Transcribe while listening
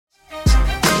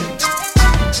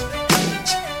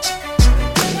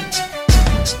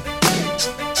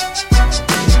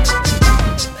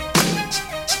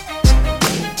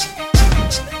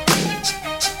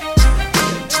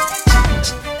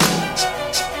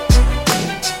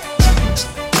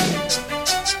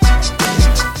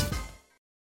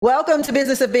Welcome to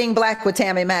Business of Being Black with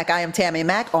Tammy Mack. I am Tammy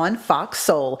Mack on Fox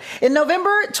Soul. In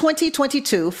November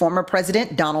 2022, former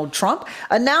President Donald Trump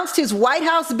announced his White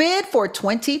House bid for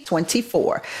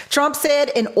 2024. Trump said,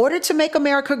 "In order to make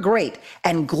America great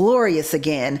and glorious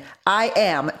again, I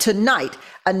am tonight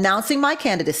announcing my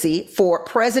candidacy for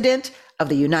President of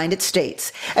the United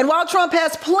States." And while Trump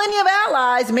has plenty of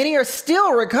allies, many are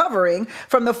still recovering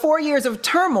from the 4 years of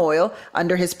turmoil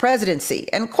under his presidency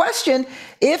and question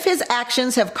if his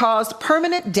actions have caused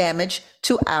permanent damage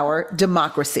to our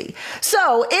democracy.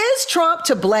 So, is Trump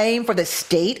to blame for the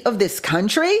state of this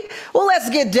country? Well, let's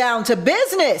get down to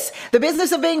business. The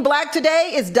business of being black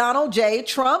today is Donald J.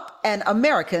 Trump and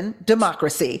American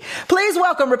democracy. Please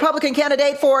welcome Republican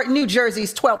candidate for New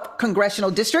Jersey's 12th Congressional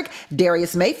District,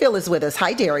 Darius Mayfield is with us.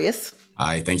 Hi, Darius.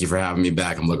 Hi, thank you for having me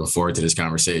back. I'm looking forward to this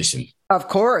conversation. Of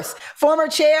course. Former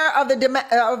chair of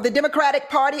the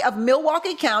Democratic Party of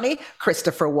Milwaukee County,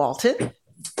 Christopher Walton.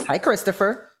 Hi,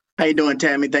 Christopher. How you doing,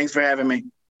 Tammy? Thanks for having me.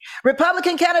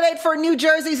 Republican candidate for New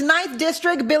Jersey's 9th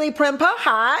District, Billy Prempa.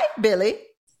 Hi, Billy.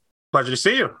 Pleasure to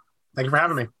see you. Thank you for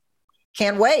having me.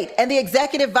 Can't wait. And the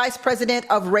Executive Vice President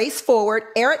of Race Forward,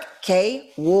 Eric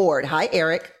K. Ward. Hi,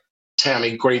 Eric.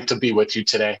 Tammy, great to be with you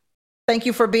today. Thank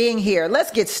you for being here. Let's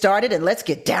get started and let's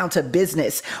get down to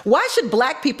business. Why should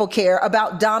Black people care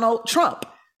about Donald Trump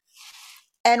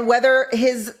and whether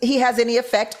he has any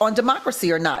effect on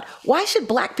democracy or not? Why should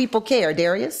Black people care,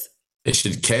 Darius? It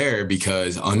should care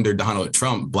because under Donald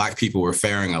Trump, Black people were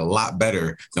faring a lot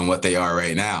better than what they are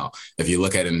right now. If you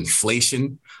look at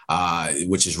inflation,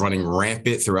 which is running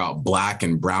rampant throughout Black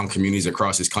and brown communities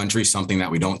across this country, something that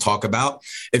we don't talk about.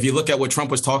 If you look at what Trump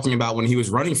was talking about when he was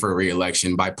running for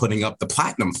re-election by putting up the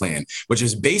Platinum Plan, which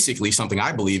is basically something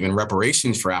I believe in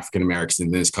reparations for African Americans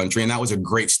in this country. And that was a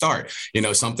great start. You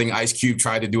know, something Ice Cube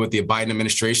tried to do with the Biden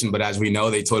administration. But as we know,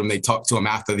 they told him they talked to him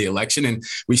after the election. And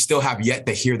we still have yet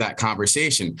to hear that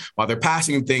conversation. While they're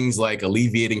passing things like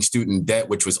alleviating student debt,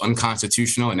 which was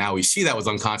unconstitutional. And now we see that was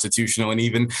unconstitutional. And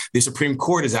even the Supreme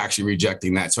Court is actually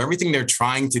rejecting that. So everything they're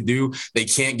trying to do, they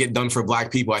can't get done for Black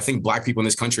people. I think Black people in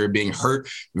this country are being hurt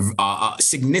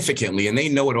significantly, and they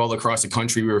know it all across the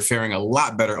country. We were faring a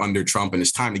lot better under Trump, and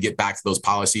it's time to get back to those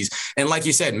policies. And like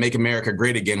you said, make America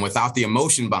great again without the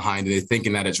emotion behind it,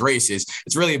 thinking that it's racist.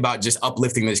 It's really about just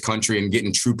uplifting this country and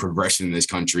getting true progression in this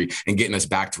country and getting us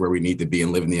back to where we need to be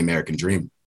and living the American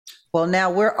dream. Well, now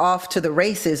we're off to the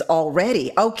races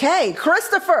already. Okay,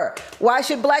 Christopher, why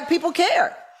should Black people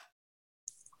care?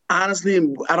 Honestly,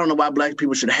 I don't know why Black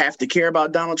people should have to care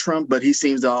about Donald Trump, but he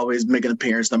seems to always make an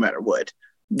appearance no matter what.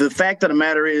 The fact of the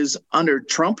matter is, under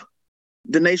Trump,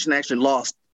 the nation actually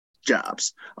lost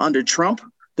jobs. Under Trump,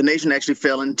 the nation actually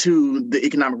fell into the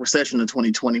economic recession of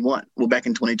 2021. Well, back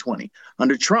in 2020.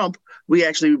 Under Trump, we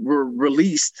actually were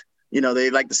released. You know, they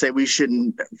like to say we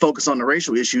shouldn't focus on the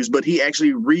racial issues, but he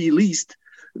actually released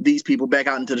these people back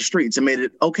out into the streets and made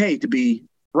it okay to be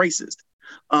racist.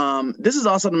 This is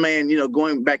also the man, you know,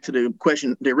 going back to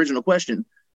the original question,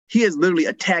 he has literally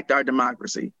attacked our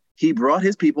democracy. He brought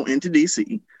his people into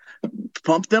DC,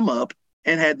 pumped them up,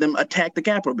 and had them attack the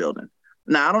Capitol building.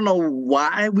 Now, I don't know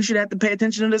why we should have to pay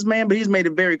attention to this man, but he's made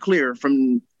it very clear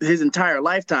from his entire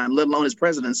lifetime, let alone his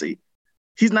presidency,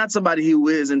 he's not somebody who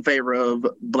is in favor of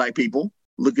Black people.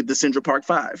 Look at the Central Park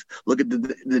Five. Look at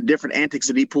the different antics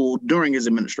that he pulled during his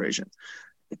administration.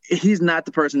 He's not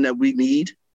the person that we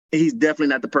need. He's definitely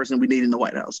not the person we need in the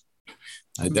White House.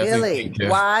 Really?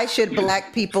 Why should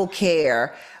Black people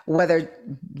care whether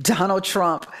Donald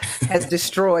Trump has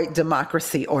destroyed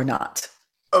democracy or not?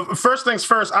 First things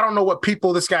first, I don't know what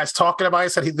people this guy's talking about. He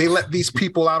said they let these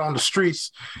people out on the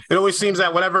streets. It always seems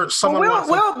that whenever someone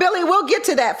Billy, we'll get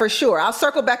to that for sure. I'll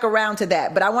circle back around to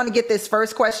that. But I want to get this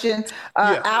first question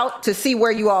out to see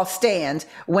where you all stand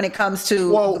when it comes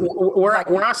to... Well,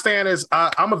 where I stand is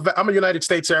I'm a United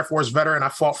States Air Force veteran. I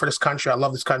fought for this country. I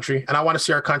love this country. And I want to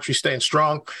see our country staying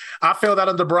strong. I feel that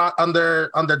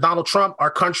under Donald Trump,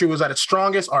 our country was at its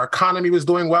strongest. Our economy was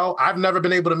doing well. I've never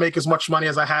been able to make as much money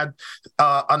as I had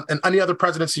in any other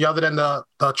presidency other than the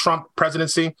Trump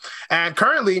presidency. And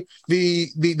currently,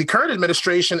 the current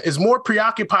administration is more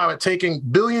preoccupied with taking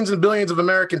billions and billions of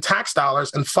American tax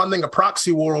dollars and funding a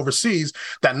proxy war overseas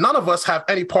that none of us have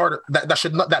any part of,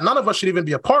 that none of us should even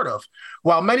be a part of.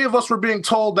 While many of us were being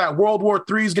told that World War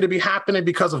III is going to be happening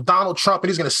because of Donald Trump and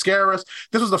he's going to scare us,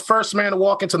 this was the first man to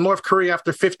walk into North Korea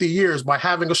after 50 years by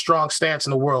having a strong stance in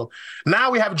the world.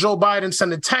 Now we have Joe Biden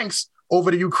sending tanks over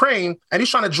to Ukraine, and he's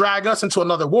trying to drag us into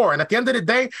another war. And at the end of the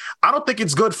day, I don't think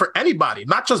it's good for anybody,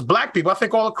 not just black people. I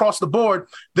think all across the board,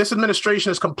 this administration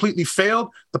has completely failed.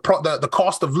 The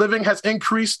cost of living has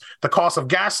increased. The cost of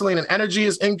gasoline and energy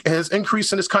has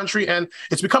increased in this country, and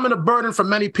it's becoming a burden for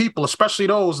many people, especially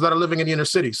those that are living in the inner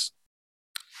cities.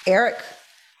 Eric,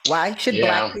 why should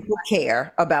black people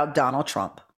care about Donald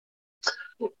Trump?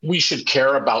 We should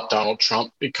care about Donald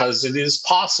Trump because it is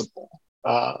possible,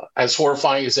 as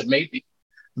horrifying as it may be,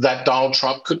 that Donald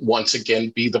Trump could once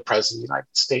again be the president of the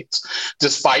United States,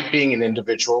 despite being an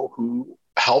individual who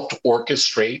helped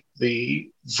orchestrate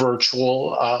the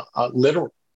virtual,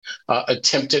 literal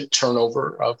attempted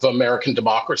turnover of American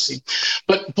democracy.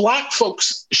 But black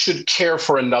folks should care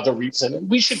for another reason. And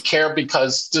we should care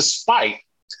because despite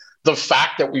the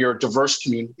fact that we are a diverse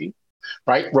community,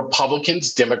 right?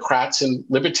 Republicans, Democrats, and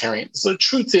libertarians. The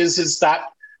truth is that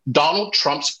Donald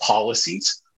Trump's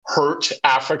policies hurt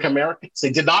African Americans. They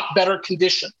did not better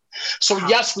condition. So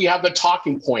yes, we have the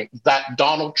talking point that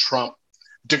Donald Trump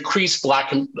decreased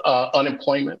black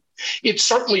unemployment. It's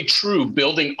certainly true,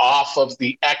 building off of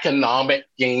the economic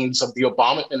gains of the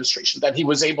Obama administration, that he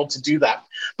was able to do that,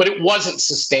 but it wasn't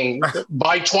sustained.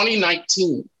 By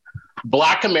 2019,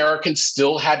 Black Americans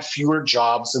still had fewer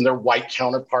jobs than their white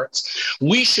counterparts.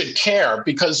 We should care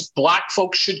because Black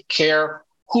folks should care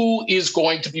who is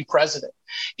going to be president.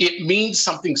 It means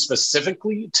something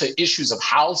specifically to issues of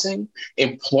housing,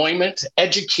 employment,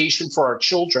 education for our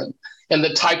children, and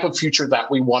the type of future that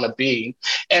we want to be.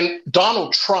 And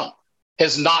Donald Trump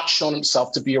has not shown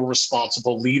himself to be a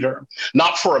responsible leader,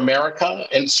 not for America,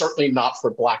 and certainly not for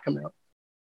Black America.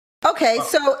 Okay,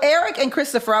 so Eric and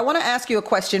Christopher, I want to ask you a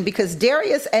question because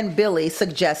Darius and Billy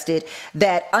suggested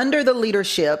that under the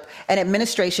leadership and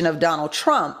administration of Donald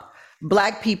Trump,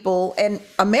 Black people and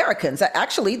Americans,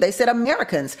 actually, they said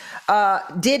Americans,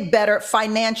 did better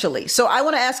financially. So I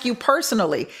want to ask you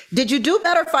personally, did you do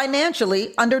better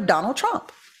financially under Donald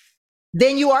Trump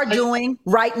than you are doing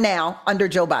right now under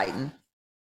Joe Biden?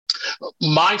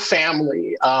 My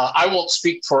family, I won't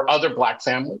speak for other Black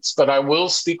families, but I will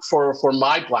speak for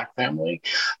my Black family.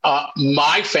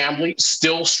 My family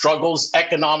still struggles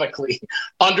economically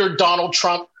under Donald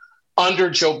Trump, under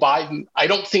Joe Biden. I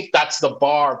don't think that's the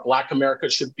bar Black America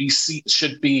should be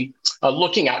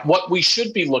looking at. What we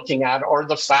should be looking at are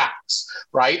the facts,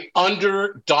 right?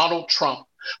 Under Donald Trump,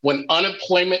 when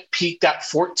unemployment peaked at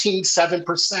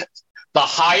 14.7%, the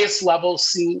highest level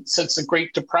seen since the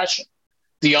Great Depression.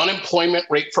 The unemployment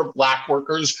rate for Black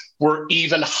workers were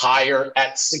even higher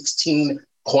at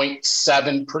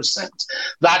 16.7%.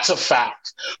 That's a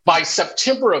fact. By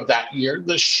September of that year,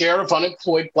 the share of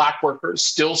unemployed Black workers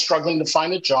still struggling to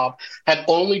find a job had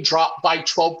only dropped by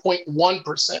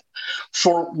 12.1%.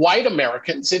 For white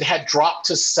Americans, it had dropped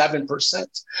to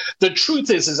 7%. The truth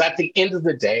is at the end of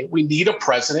the day, we need a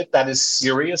president that is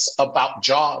serious about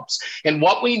jobs. And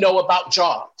what we know about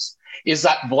jobs is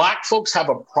that Black folks have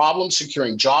a problem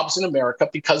securing jobs in America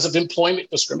because of employment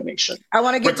discrimination. I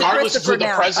want to get regardless to of who the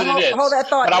now. president is. Hold that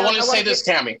thought. But I want to say this,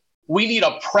 Tammy. We need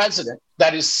a president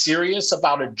that is serious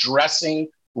about addressing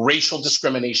racial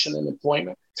discrimination in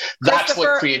employment. That's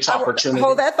what creates opportunity.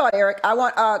 Hold that thought, Eric. I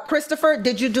want Christopher,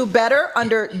 did you do better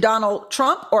under Donald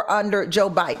Trump or under Joe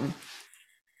Biden?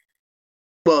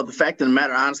 Well, the fact of the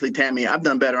matter, honestly, Tammy, I've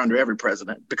done better under every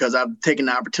president because I've taken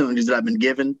the opportunities that I've been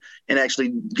given and actually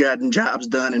gotten jobs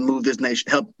done and moved this nation,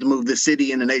 helped to move this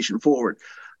city and the nation forward.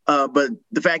 But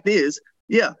the fact is,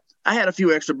 yeah, I had a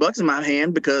few extra bucks in my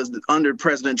hand because under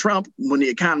President Trump, when the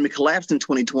economy collapsed in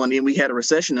 2020 and we had a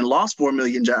recession and lost 4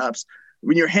 million jobs,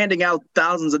 when you're handing out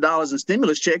thousands of dollars in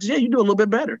stimulus checks, yeah, you do a little bit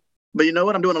better. But you know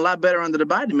what? I'm doing a lot better under the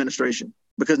Biden administration.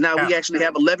 Because now we actually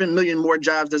have 11 million more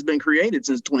jobs that's been created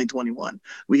since 2021.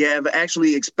 We have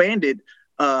actually expanded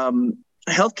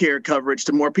healthcare coverage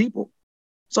to more people.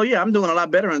 So, yeah, I'm doing a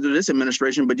lot better under this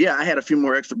administration. But, yeah, I had a few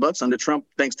more extra bucks under Trump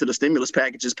thanks to the stimulus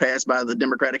packages passed by the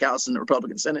Democratic House and the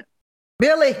Republican Senate.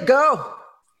 Billy, go.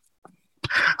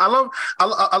 I love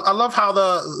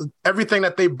how everything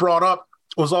that they brought up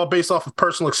was all based off of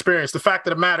personal experience. The fact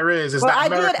of the matter is that I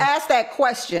did ask that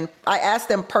question. I asked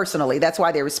them personally. That's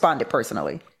why they responded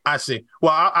personally. I see.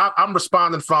 Well, I'm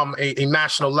responding from a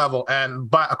national level, and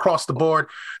across the board,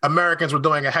 Americans were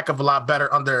doing a heck of a lot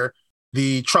better under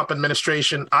the Trump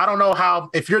administration. I don't know how,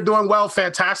 if you're doing well,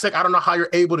 fantastic. I don't know how you're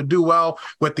able to do well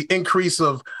with the increase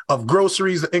of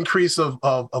groceries, the increase of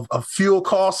fuel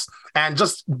costs, and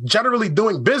just generally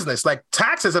doing business. Like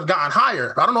taxes have gotten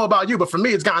higher. I don't know about you, but for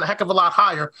me, it's gotten a heck of a lot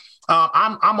higher.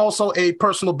 I'm also a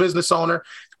personal business owner.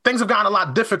 Things have gotten a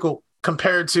lot difficult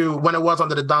compared to when it was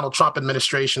under the Donald Trump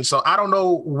administration. So I don't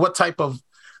know what type of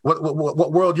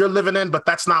what world you're living in, but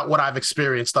that's not what I've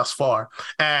experienced thus far.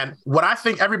 And what I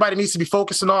think everybody needs to be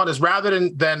focusing on is, rather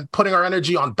than putting our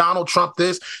energy on Donald Trump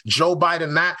this, Joe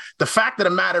Biden that, the fact of the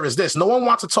matter is this: no one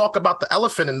wants to talk about the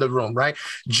elephant in the room, right?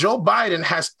 Joe Biden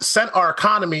has sent our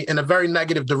economy in a very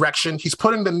negative direction. He's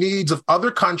putting the needs of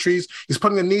other countries, he's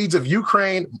putting the needs of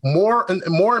Ukraine more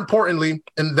importantly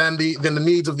than the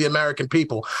needs of the American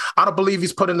people. I don't believe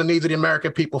he's putting the needs of the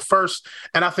American people first,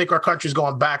 and I think our country's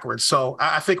going backwards. So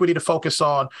I think we need to focus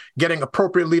on getting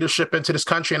appropriate leadership into this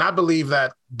country, and I believe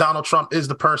that Donald Trump is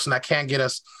the person that can get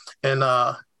us and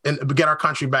get our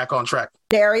country back on track.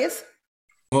 Darius?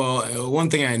 Well, one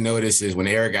thing I noticed is when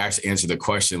Eric actually answered the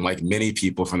question, like many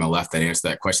people from the left that answered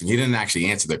that question, he didn't actually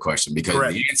answer the question, because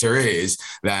Correct. The answer is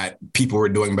that people were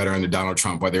doing better under Donald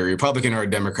Trump, whether a Republican or a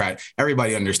Democrat.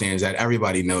 Everybody understands that.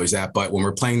 Everybody knows that. But when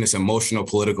we're playing this emotional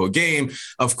political game,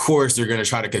 of course, they're going to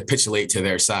try to capitulate to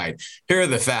their side. Here are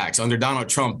the facts. Under Donald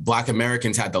Trump, Black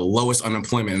Americans had the lowest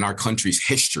unemployment in our country's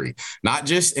history, not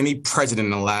just any president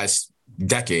in the last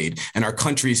decade, in our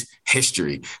country's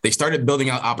history. They started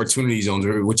building out opportunity zones,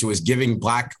 which was giving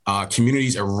Black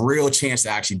communities a real chance to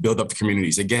actually build up the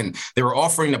communities. Again, they were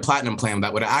offering the platinum plan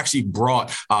that would have actually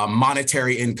brought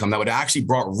monetary income, that would have actually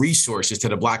brought resources to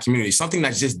the Black community, something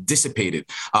that's just dissipated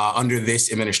under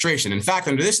this administration. In fact,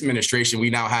 under this administration,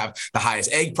 we now have the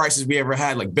highest egg prices we ever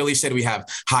had. Like Billy said, we have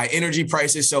high energy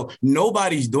prices. So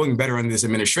nobody's doing better under this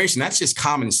administration. That's just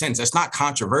common sense. That's not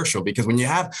controversial, because when you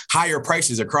have higher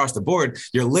prices across the board,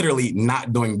 you're literally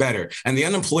not doing better. And the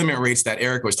unemployment rates that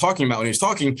Eric was talking about when he was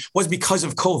talking was because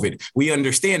of COVID. We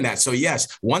understand that. So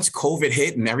yes, once COVID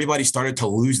hit and everybody started to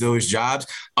lose those jobs,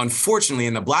 unfortunately,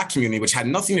 in the Black community, which had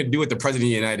nothing to do with the president of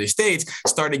the United States,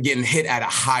 started getting hit at a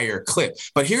higher clip.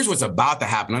 But here's what's about to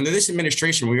happen. Under this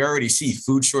administration, we already see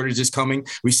food shortages coming.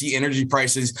 We see energy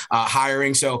prices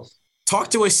hiring. So talk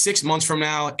to us 6 months from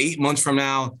now, 8 months from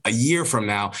now, a year from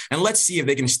now, and let's see if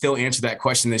they can still answer that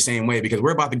question the same way, because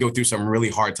we're about to go through some really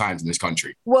hard times in this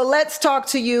country. Well, let's talk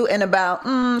to you in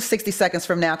about 60 seconds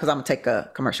from now, because I'm going to take a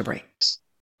commercial break.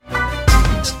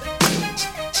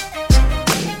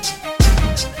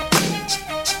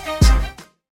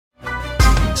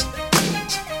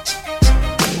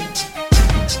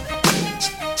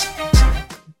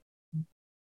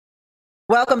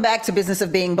 Welcome back to Business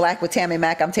of Being Black with Tammy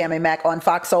Mack. I'm Tammy Mack on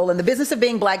Fox Soul. And the business of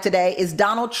being Black today is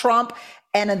Donald Trump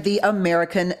and the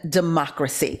American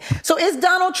democracy. So is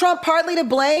Donald Trump partly to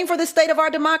blame for the state of our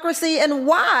democracy? And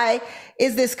why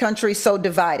is this country so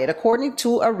divided? According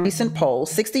to a recent poll,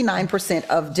 69%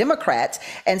 of Democrats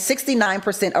and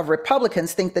 69% of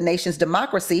Republicans think the nation's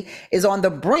democracy is on the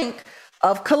brink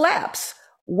of collapse.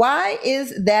 Why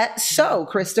is that so,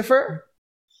 Christopher?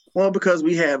 Well, because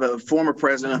we have a former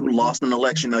president who lost an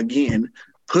election again,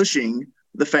 pushing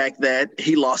the fact that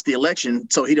he lost the election,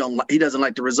 so he doesn't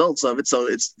like the results of it. So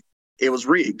it was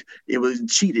rigged. It was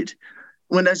cheated.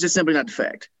 When that's just simply not the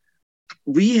fact.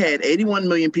 We had 81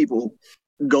 million people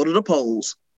go to the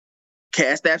polls,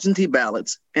 cast absentee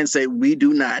ballots, and say we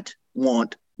do not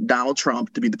want Donald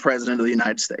Trump to be the president of the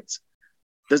United States.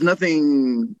 There's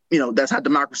nothing, that's how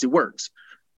democracy works.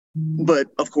 But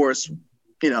of course,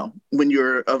 when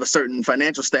you're of a certain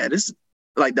financial status,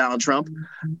 like Donald Trump,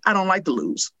 I don't like to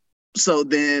lose. So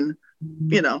then,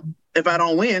 if I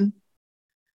don't win,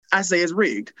 I say it's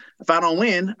rigged. If I don't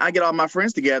win, I get all my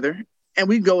friends together and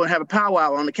we go and have a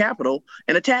powwow on the Capitol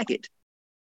and attack it.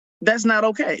 That's not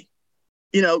okay.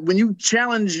 When you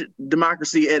challenge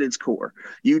democracy at its core,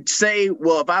 you say,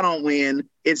 well, if I don't win,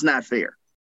 it's not fair.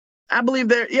 I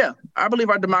believe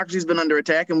our democracy has been under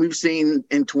attack, and we've seen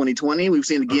in 2020, we've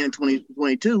seen again in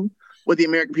 2022 what the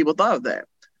American people thought of that.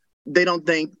 They don't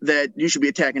think that you should be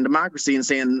attacking democracy and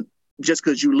saying just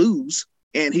because you lose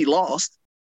and he lost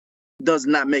does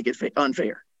not make it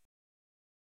unfair.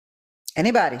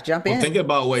 Anybody jump in? Well, think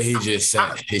about what he just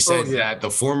said. He said that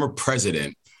the former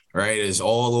president, right, is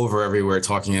all over everywhere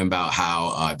talking about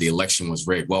how the election was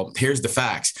rigged. Well, here's the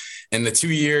facts. In the 2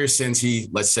 years since he,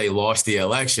 let's say, lost the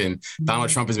election, Donald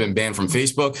Trump has been banned from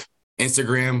Facebook,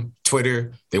 Instagram,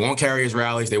 Twitter. They won't carry his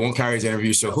rallies. They won't carry his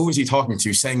interviews. So who is he talking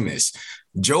to saying this?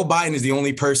 Joe Biden is the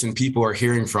only person people are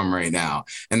hearing from right now.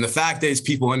 And the fact is,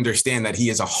 people understand that he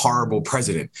is a horrible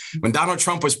president. When Donald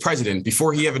Trump was president,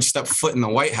 before he ever stepped foot in the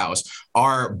White House,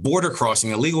 our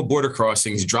illegal border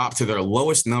crossings dropped to their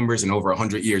lowest numbers in over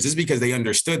 100 years. This is because they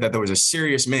understood that there was a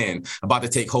serious man about to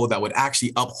take hold that would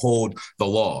actually uphold the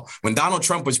law. When Donald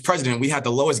Trump was president, we had the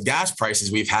lowest gas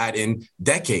prices we've had in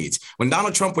decades. When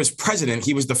Donald Trump was president,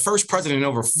 he was the first president in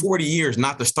over 40 years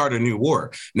not to start a new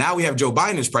war. Now we have Joe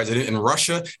Biden as president, and Russia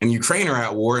Russia and Ukraine are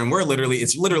at war, and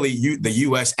it's literally the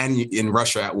U.S. and in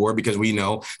Russia at war, because we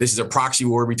know this is a proxy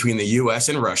war between the U.S.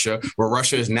 and Russia, where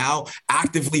Russia is now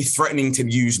actively threatening to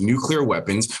use nuclear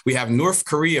weapons. We have North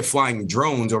Korea flying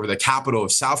drones over the capital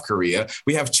of South Korea.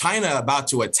 We have China about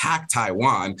to attack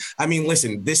Taiwan. I mean,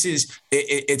 listen,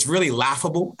 it's really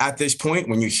laughable at this point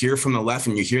when you hear from the left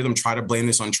and you hear them try to blame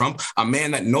this on Trump, a man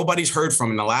that nobody's heard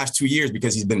from in the last 2 years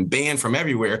because he's been banned from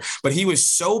everywhere. But he was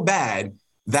so bad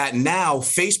that now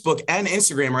Facebook and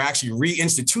Instagram are actually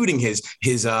reinstituting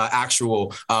his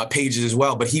actual pages as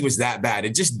well. But he was that bad.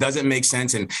 It just doesn't make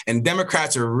sense. And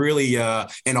Democrats are really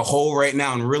in a hole right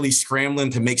now and really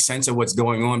scrambling to make sense of what's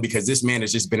going on, because this man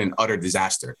has just been an utter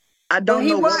disaster. I don't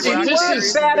know.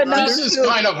 This is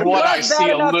kind of what I see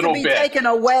a little bit.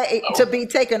 To be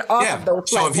taken off of those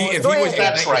platforms. So if he was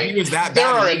that's right. If he was that bad, there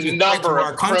are a number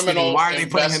of criminal why are they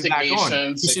putting him back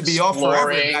on? He should be off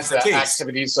forever if that's the case.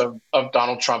 Activities of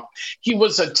Donald Trump. He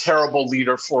was a terrible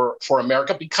leader for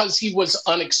America because he was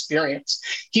unexperienced.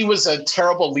 He was a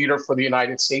terrible leader for the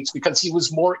United States because he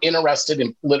was more interested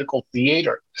in political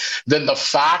theater than the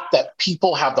fact that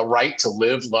people have the right to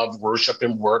live, love, worship,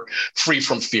 and work free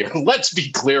from fear. Let's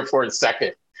be clear for a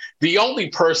second. The only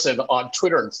person on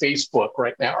Twitter and Facebook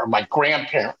right now are my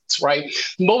grandparents, right?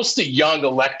 Most of the young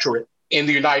electorate in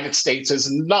the United States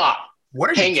is not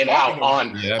hanging out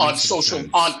on social.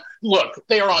 Look,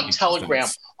 they are on Telegram,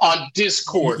 on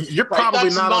Discord. You're probably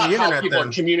That's not on the internet. How people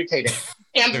are communicating.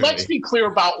 And let's be clear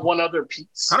about one other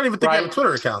piece. I don't even think I have a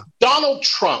Twitter account. Donald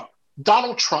Trump,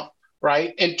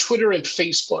 right? And Twitter and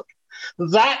Facebook.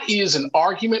 That is an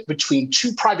argument between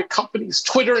two private companies.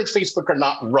 Twitter and Facebook are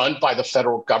not run by the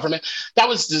federal government. That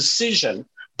was a decision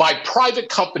by private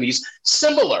companies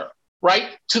similar, right,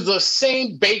 to the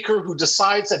same baker who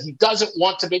decides that he doesn't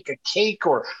want to make a cake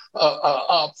or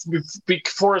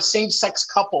for a same-sex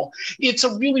couple. It's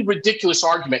a really ridiculous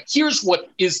argument. Here's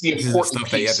what is the important stuff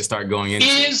piece. that you have to start going into.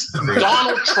 Is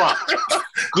Donald Trump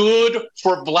good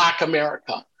for Black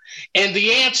America? And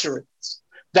the answer is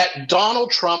that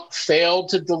Donald Trump failed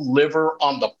to deliver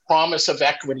on the promise of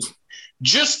equity.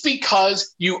 Just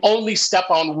because you only step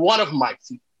on one of my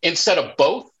feet instead of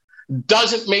both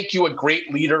doesn't make you a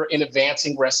great leader in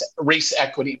advancing race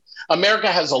equity. America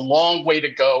has a long way to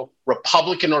go,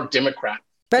 Republican or Democrat.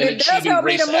 But it does help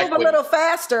me to move a little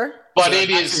faster. But it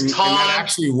is time. That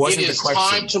actually wasn't the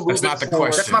question. Time to move That's not the forward.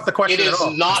 question. That's not the question It at is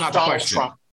all. not Donald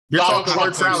Trump. You're Donald talking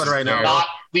word Trump salad right now. Not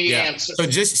the answer. So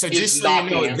just so you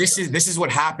know, this is what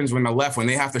happens when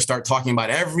they have to start talking about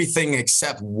everything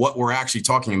except what we're actually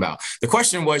talking about. The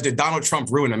question was, did Donald Trump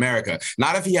ruin America?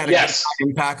 Not if he had an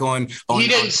impact on he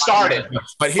didn't start it,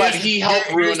 but he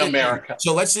helped ruin America.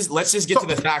 So let's just get to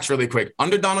the facts really quick.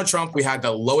 Under Donald Trump, we had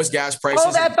the lowest gas prices.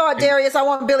 Hold that thought, Darius. I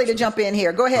want Billy to jump in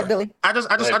here. Go ahead, Billy. I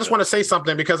just want to say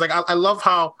something because I love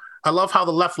how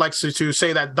the left likes to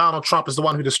say that Donald Trump is the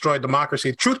one who destroyed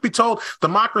democracy. Truth be told,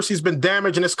 democracy's been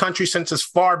damaged in this country since as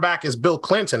far back as Bill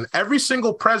Clinton. Every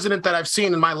single president that I've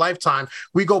seen in my lifetime,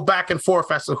 we go back and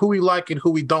forth as to who we like and who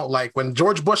we don't like. When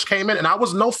George Bush came in, and I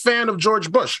was no fan of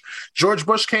George Bush. George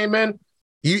Bush came in,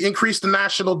 he increased the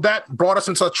national debt, brought us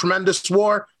into a tremendous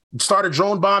war, started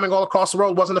drone bombing all across the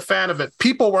world, wasn't a fan of it.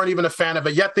 People weren't even a fan of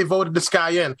it, yet they voted this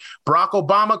guy in. Barack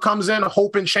Obama comes in,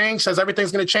 hope and change, says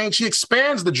everything's going to change. He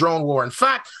expands the drone war. In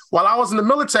fact, while I was in the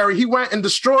military, he went and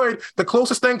destroyed the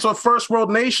closest thing to a first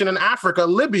world nation in Africa,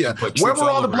 Libya. Where were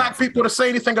all the Black people to say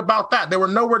anything about that? They were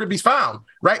nowhere to be found,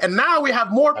 right? And now we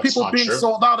have more people being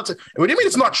sold out. What do you mean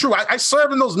it's not true? I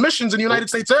served in those missions in the United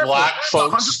States Air Force. Black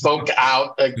folks spoke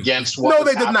out against what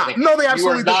was happening. No, they did not. No, they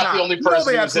absolutely did not. You are not the only person no,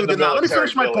 they absolutely did not. Let me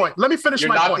finish my point. Let me finish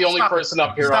my point. You're not the only person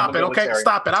up here on the military. Okay?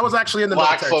 Stop it. I was actually in the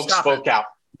military. Black folks spoke out.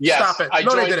 Yes, stop it. I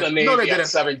joined the Navy at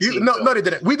 17. No, they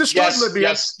didn't. We destroyed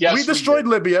Libya. Yes, we destroyed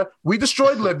Libya. We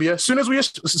destroyed Libya. As soon as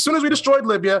we destroyed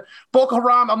Libya, Boko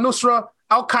Haram, Al-Nusra,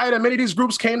 Al-Qaeda, many of these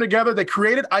groups came together. They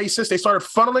created ISIS. They started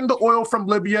funneling the oil from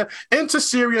Libya into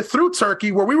Syria through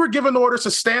Turkey, where we were given orders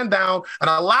to stand down and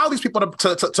allow these people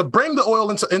to bring the oil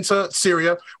into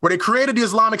Syria, where they created the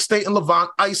Islamic State in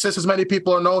Levant, ISIS, as many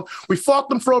people are known. We fought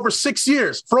them for over 6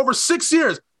 years. For over 6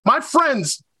 years. My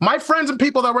friends and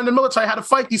people that were in the military had to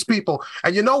fight these people.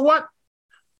 And you know what?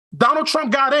 Donald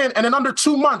Trump got in, and in under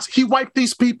 2 months, he wiped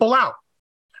these people out.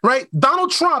 Right?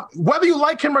 Donald Trump, whether you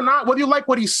like him or not, whether you like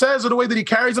what he says or the way that he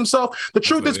carries himself, the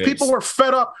truth is people were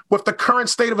fed up with the current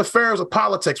state of affairs of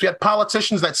politics. We had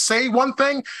politicians that say one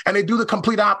thing and they do the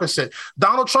complete opposite.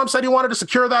 Donald Trump said he wanted to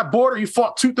secure that border. He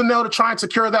fought tooth and nail to try and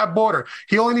secure that border.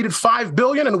 He only needed $5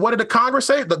 billion. And what did the Congress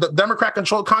say? The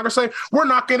Democrat-controlled Congress say? We're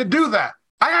not going to do that.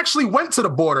 I actually went to the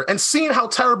border and seen how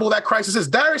terrible that crisis is.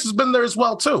 Darius has been there as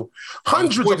well, too.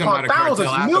 Hundreds upon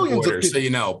thousands, millions of people. So, you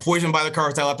know, poisoned by the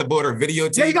cartel at the border,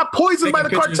 videotape. Yeah, he got poisoned by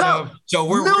the cartel. So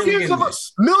we're millions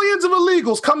of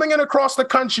illegals coming in across the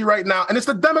country right now. And it's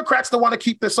the Democrats that want to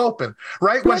keep this open,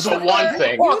 right? So one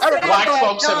thing, black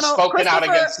folks have spoken out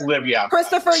against Libya.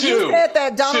 Christopher, you said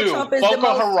that Donald Trump is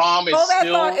Boko Haram is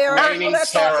still reigning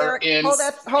terror in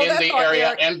the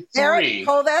area. And three,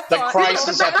 the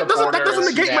crisis at the border. That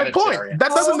doesn't negate my point. That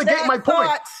doesn't negate my point.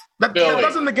 That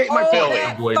doesn't negate my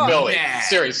point. Billy,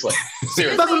 seriously.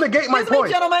 It doesn't negate my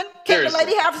point. Gentlemen, can the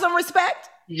lady have some respect?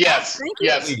 Yes.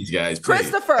 Please, guys.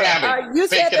 Christopher, you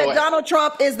said that Donald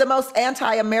Trump is the most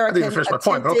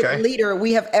anti-American leader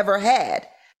we have ever had.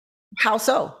 How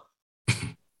so?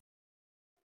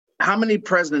 How many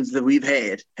presidents that we've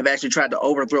had have actually tried to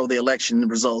overthrow the election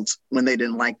results when they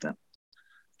didn't like them?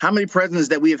 How many presidents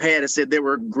that we have had have said there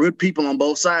were good people on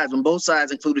both sides when both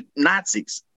sides included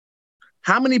Nazis?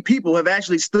 How many people have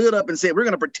actually stood up and said, we're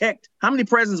going to protect? How many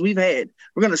presidents we've had?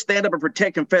 We're going to stand up and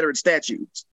protect Confederate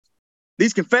statues.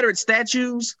 These Confederate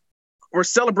statues were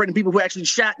celebrating people who actually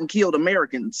shot and killed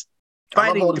Americans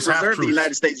fighting to preserve the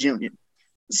United States Union.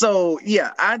 So,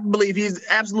 yeah, I believe he's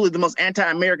absolutely the most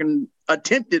anti-American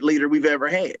attempted leader we've ever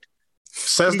had.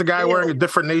 Says the guy wearing a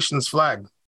different nation's flag.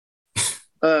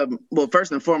 Well,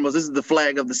 first and foremost, this is the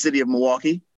flag of the city of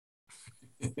Milwaukee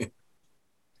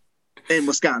in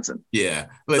Wisconsin. Yeah.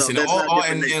 Listen,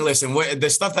 listen, the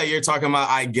stuff that you're talking about,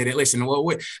 I get it. Listen,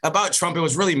 about Trump, it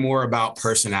was really more about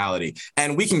personality.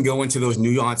 And we can go into those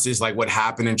nuances, like what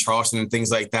happened in Charleston and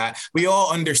things like that. We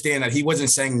all understand that he wasn't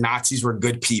saying Nazis were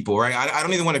good people, right? I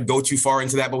don't even want to go too far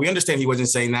into that, but we understand he wasn't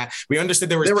saying that. We understood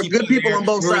there were good people on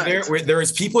both sides. There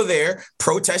was people there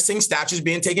protesting statues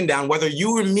being taken down. Whether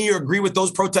you or me agree with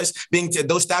those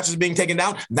those statues being taken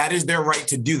down, that is their right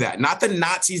to do that. Not the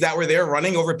Nazis that were there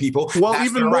running over people. Well,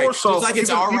 that's even more so. Just like it's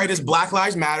our right as Black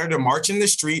Lives Matter to march in the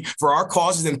street for our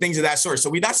causes and things of that sort. So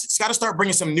got to start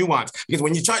bringing some nuance, because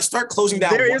when you start closing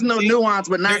down, there is no nuance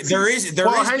with Nazis. There is.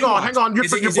 Hang on.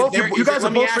 You guys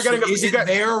are both forgetting. Is it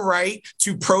their right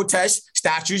to protest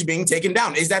statues being taken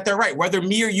down? Is that their right? Whether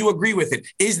me or you agree with it,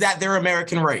 is that their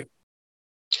American right?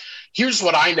 Here's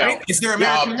what I know. Right? It's their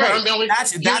American right.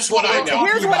 That's what I know.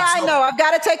 Here's what I know. I've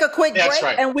got to take a quick break,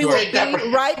 and we will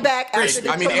be right back after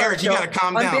this. Eric, you got to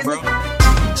calm down, bro.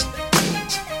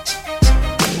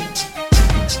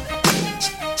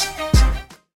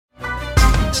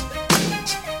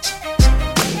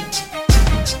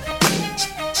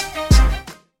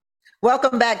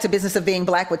 Welcome back to Business of Being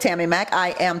Black with Tammy Mack. I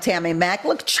am Tammy Mack.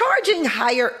 Look, charging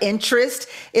higher interest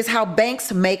is how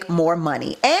banks make more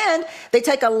money. And they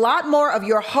take a lot more of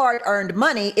your hard-earned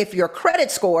money if your credit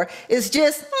score is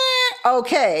just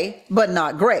okay, but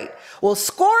not great. Well,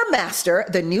 ScoreMaster,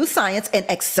 the new science in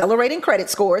accelerating credit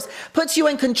scores, puts you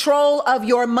in control of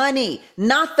your money,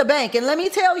 not the bank. And let me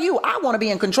tell you, I want to be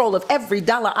in control of every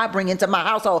dollar I bring into my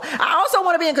household. I also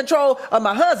want to be in control of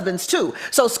my husband's too.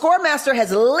 So ScoreMaster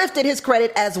has lifted his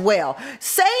credit as well.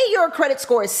 Say your credit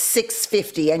score is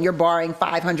 650 and you're borrowing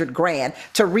 500 grand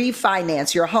to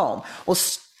refinance your home. Well,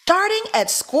 starting at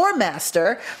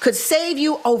ScoreMaster could save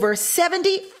you over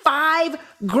 75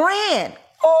 grand.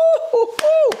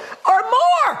 Or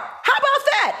more. How about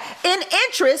that? In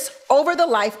interest over the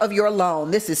life of your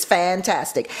loan. This is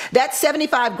fantastic. That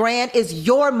 75 grand is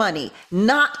your money,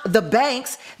 not the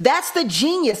bank's. That's the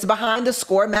genius behind the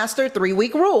ScoreMaster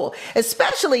 3-week rule,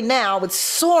 especially now with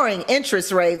soaring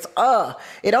interest rates.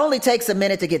 It only takes a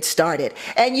minute to get started.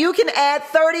 And you can add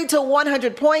 30 to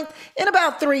 100 points in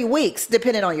about 3 weeks,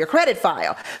 depending on your credit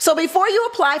file. So before you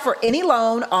apply for any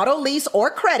loan, auto lease,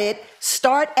 or credit,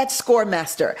 start at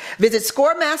ScoreMaster. Visit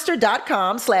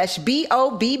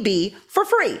scoremaster.com/BOBB for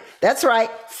free. That's right,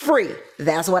 free.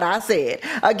 That's what I said.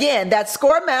 Again, that's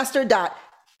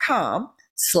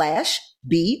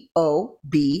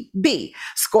scoremaster.com/BOBB.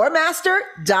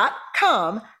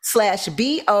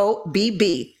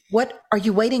 Scoremaster.com/BOBB. What are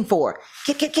you waiting for?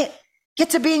 Get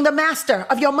to being the master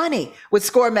of your money with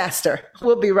ScoreMaster.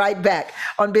 We'll be right back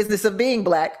on Business of Being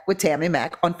Black with Tammy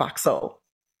Mack on Fox Soul.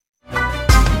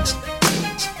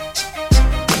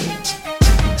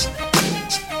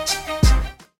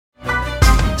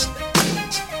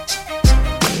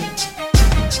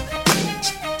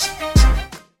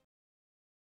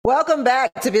 Welcome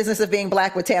back to Business of Being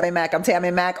Black with Tammy Mack. I'm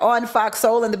Tammy Mack on Fox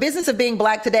Soul, and the Business of Being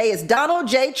Black today is Donald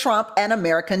J. Trump and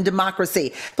American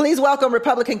democracy. Please welcome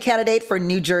Republican candidate for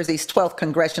New Jersey's 12th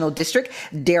Congressional District,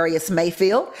 Darius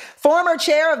Mayfield, former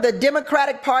chair of the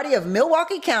Democratic Party of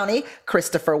Milwaukee County,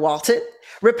 Christopher Walton,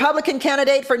 Republican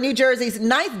candidate for New Jersey's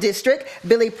 9th District,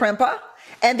 Billy Prempa,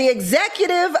 and the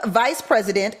executive vice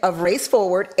president of Race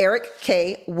Forward, Eric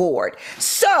K. Ward.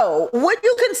 So, would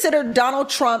you consider Donald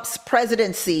Trump's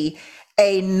presidency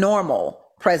a normal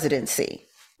presidency?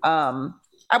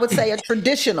 I would say a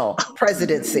traditional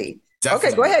presidency. Definitely.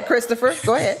 Okay, go ahead, Christopher.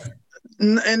 Go ahead.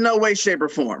 In no way, shape, or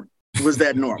form was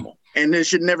that normal. And it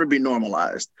should never be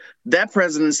normalized. That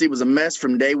presidency was a mess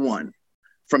from day one.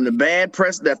 From the bad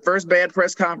press, that first bad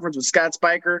press conference with Scott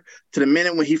Spiker, to the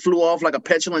minute when he flew off like a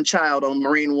petulant child on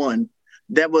Marine One,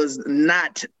 that was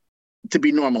not to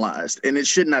be normalized, and it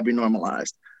should not be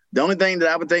normalized. The only thing that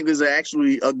I would think is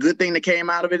actually a good thing that came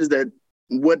out of it is that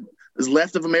what is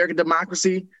left of American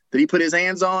democracy that he put his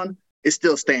hands on is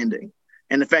still standing.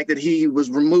 And the fact that he was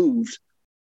removed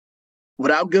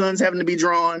without guns having to be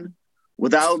drawn,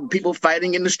 without people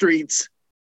fighting in the streets,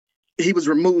 he was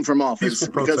removed from office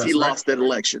because he lost that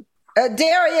election.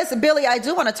 Darius, Billy, I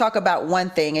do want to talk about one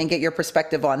thing and get your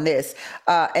perspective on this.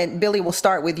 And Billy, we'll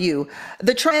start with you.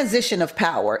 The transition of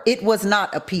power, it was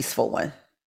not a peaceful one.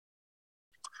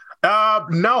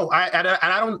 No,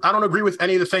 I don't agree with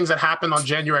any of the things that happened on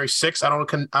January 6th.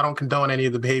 I don't condone any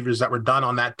of the behaviors that were done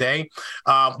on that day.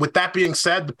 With that being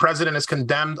said, the president has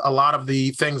condemned a lot of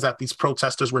the things that these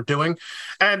protesters were doing.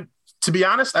 And to be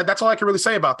honest, that's all I can really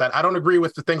say about that. I don't agree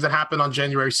with the things that happened on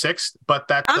January 6th, but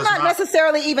I'm not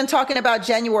necessarily even talking about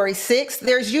January 6th.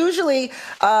 There's usually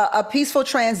a peaceful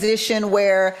transition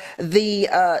where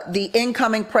the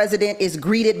incoming president is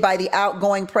greeted by the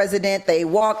outgoing president. They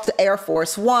walk to Air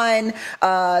Force One.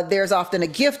 There's often a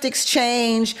gift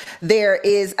exchange. There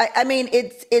is,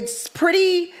 it's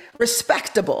pretty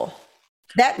respectable.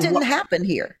 That didn't happen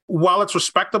here. While it's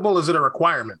respectable, is it a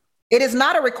requirement? It is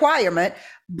not a requirement,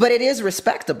 but it is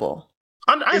respectable.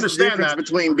 I understand that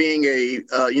between being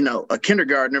a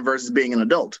kindergartner versus being an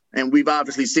adult, and we've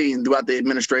obviously seen throughout the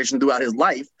administration, throughout his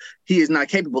life, he is not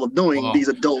capable of doing these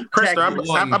adult. Christopher,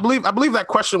 I believe that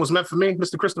question was meant for me,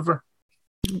 Mr. Christopher.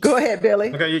 Go ahead,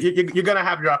 Billy. Okay, you're gonna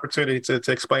have your opportunity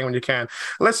to explain when you can.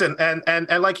 Listen, and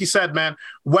like you said, man,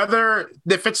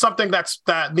 if it's something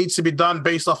that needs to be done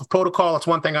based off of protocol, it's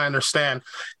one thing I understand.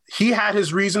 He had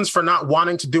his reasons for not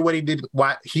wanting to do what he did.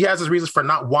 He has his reasons for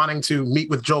not wanting to meet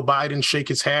with Joe Biden, shake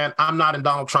his hand. I'm not in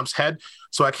Donald Trump's head,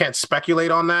 so I can't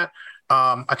speculate on that.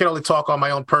 I can only talk on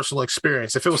my own personal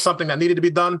experience. If it was something that needed to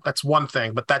be done, that's one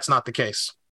thing, but that's not the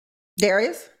case.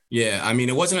 Darius? Yeah, I mean,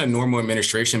 it wasn't a normal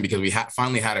administration because we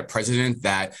finally had a president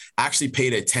that actually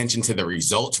paid attention to the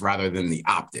results rather than the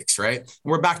optics, right?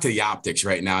 We're back to the optics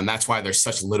right now, and that's why there's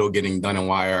such little getting done and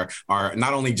why our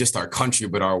not only just our country,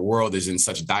 but our world is in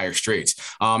such dire straits.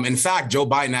 In fact, Joe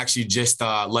Biden actually just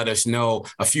let us know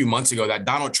a few months ago that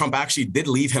Donald Trump actually did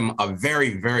leave him a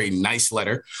very, very nice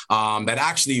letter that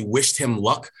actually wished him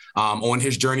luck on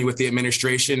his journey with the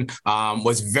administration.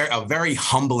 Was a very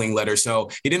humbling letter. So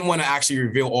he didn't want to actually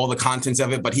reveal all the contents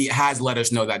of it, but he has let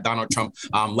us know that Donald Trump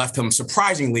left him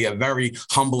surprisingly a very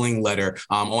humbling letter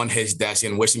on his desk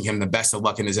and wishing him the best of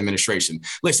luck in his administration.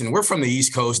 Listen, we're from the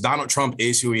East Coast. Donald Trump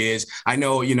is who he is. I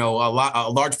know, a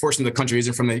large portion of the country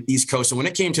isn't from the East Coast. So when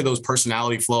it came to those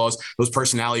personality flaws, those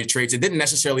personality traits, it didn't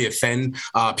necessarily offend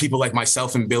people like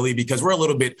myself and Billy because we're a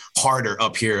little bit harder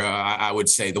up here, I would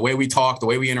say, the way we talk, the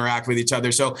way we interact with each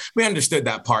other. So we understood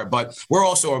that part, but we're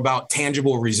also about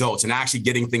tangible results and actually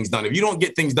getting things done. If you don't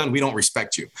get things done, we don't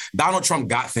respect you. Donald Trump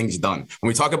got things done. When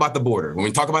we talk about the border, when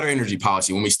we talk about our energy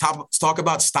policy, when we talk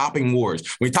about stopping wars,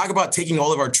 when we talk about taking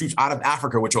all of our troops out of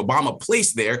Africa, which Obama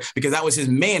placed there because that was his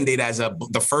mandate as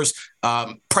the first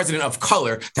president of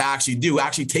color to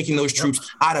actually taking those troops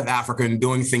out of Africa and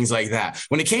doing things like that.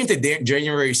 When it came to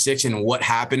January 6th and what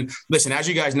happened, listen, as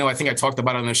you guys know, I think I talked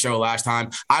about it on the show last time,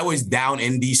 I was down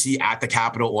in DC at the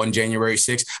Capitol on January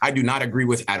 6th. I do not agree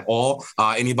with at all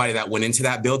anybody that went into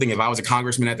that building. If I was a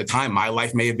congressman at the time, my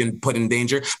life may have been put in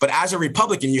danger. But as a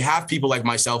Republican, you have people like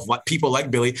myself, people like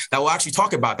Billy, that will actually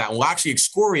talk about that and will actually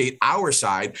excoriate our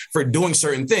side for doing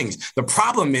certain things. The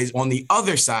problem is on the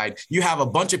other side, you have a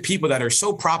bunch of people that are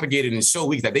so propagated and so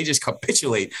weak that they just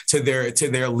capitulate to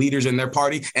their leaders in their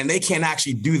party, and they can't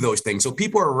actually do those things. So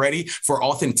people are ready for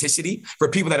authenticity, for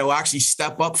people that will actually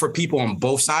step up for people on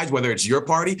both sides, whether it's your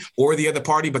party or the other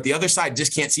party. But the other side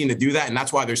just can't seem to do that. And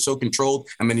that's why they're so controlled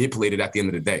and manipulated at the end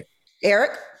of the day.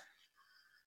 Eric?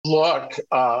 Look,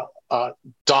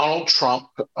 Donald Trump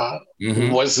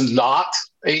was not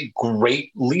a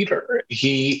great leader.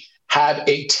 He had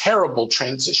a terrible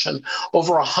transition.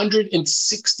 Over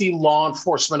 160 law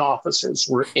enforcement officers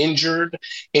were injured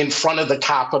in front of the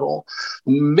Capitol.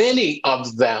 Many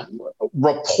of them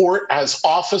report as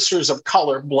officers of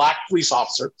color, Black police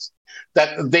officers,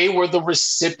 that they were the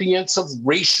recipients of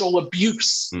racial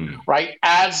abuse, right?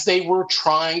 As they were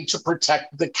trying to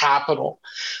protect the Capitol.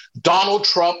 Donald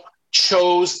Trump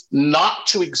chose not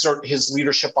to exert his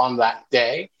leadership on that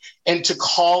day and to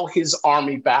call his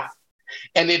army back.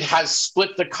 And it has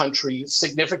split the country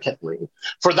significantly.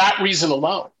 For that reason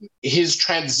alone, his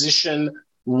transition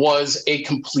was a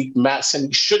complete mess, and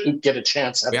he shouldn't get a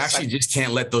chance. We actually just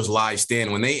can't let those lies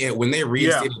stand. When they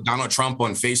reinstated Donald Trump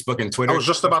on Facebook and Twitter, I was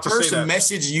just about to say that. The first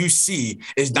message you see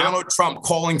is Donald Trump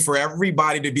calling for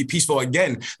everybody to be peaceful.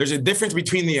 Again, there's a difference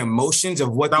between the emotions of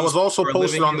what that was also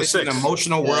posted on the 6th. An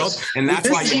emotional world, and that's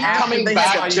why you have coming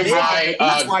back to my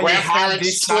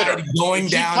grandparents' Twitter. Going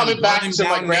down, coming back to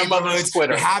my grandmother's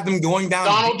Twitter. You have them going down,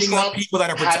 Donald Trump up people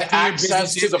that are protecting their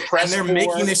businesses, to the press, and they're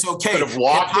making this okay. Could have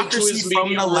walked into his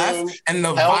from the left and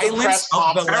the violence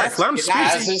of the left.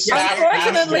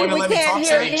 Unfortunately, we can't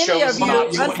hear any of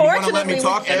you.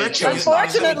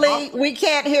 Unfortunately, we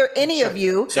can't hear any of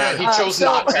you. He chose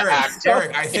not to act.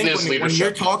 Eric, I think when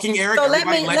you're talking, Eric, so let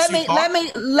me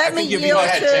yield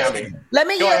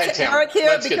to Eric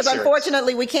here, because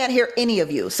unfortunately we can't hear any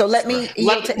of you. So let me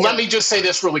just say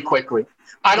this really quickly.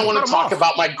 I don't want to talk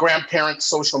about my grandparents'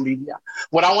 social media.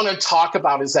 What I want to talk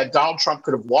about is that Donald Trump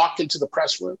could have walked into the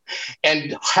press room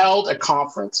and held a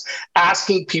conference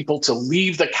asking people to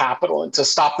leave the Capitol and to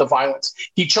stop the violence.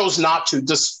 He chose not to,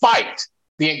 despite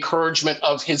the encouragement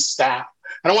of his staff.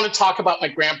 I don't want to talk about my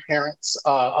grandparents'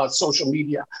 social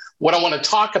media. What I want to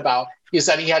talk about is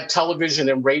that he had television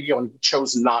and radio and he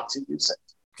chose not to use it.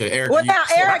 Okay, Eric. Well, now,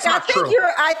 Eric, I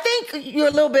think you're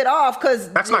a little bit off, because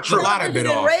that's not true.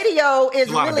 Radio is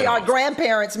really our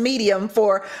grandparents' medium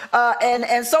for,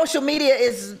 and social media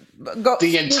is.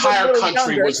 The entire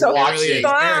country was watching. So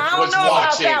I don't know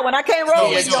about that one. I can't roll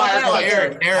with you on that one.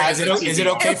 Eric, is it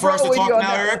okay for us to talk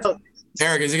now, Eric?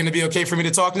 Eric, is it going to be okay for me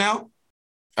to talk now?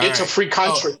 It's a free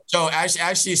country. So as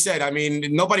she said, I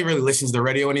mean, nobody really listens to the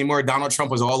radio anymore. Donald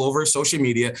Trump was all over social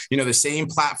media, the same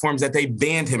platforms that they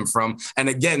banned him from. And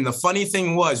again, the funny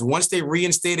thing was, once they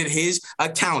reinstated his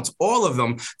accounts, all of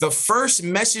them, the first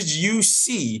message you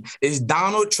see is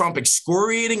Donald Trump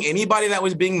excoriating anybody that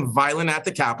was being violent at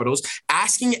the Capitals,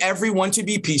 asking everyone to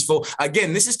be peaceful.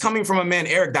 Again, this is coming from a man,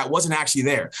 Eric, that wasn't actually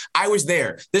there. I was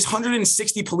there. There's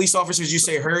 160 police officers you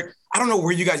say hurt. I don't know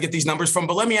where you guys get these numbers from,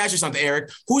 but let me ask you something,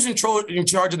 Eric. Who's in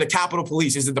charge of the Capitol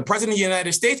Police? Is it the President of the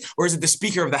United States, or is it the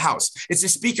Speaker of the House? It's the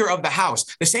Speaker of the House,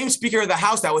 the same Speaker of the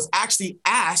House that was actually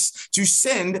asked to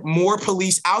send more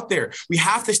police out there. We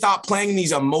have to stop playing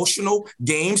these emotional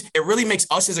games. It really makes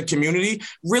us as a community,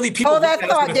 really people. Hold that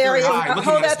thought, Darius.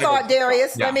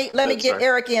 Yeah. Let me get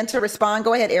Eric in to respond.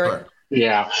 Go ahead, Eric. Sure.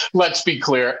 Yeah, let's be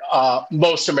clear.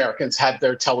 Most Americans had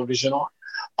their television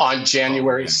on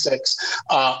January 6th.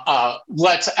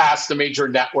 Let's ask the major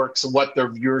networks what their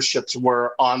viewerships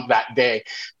were on that day.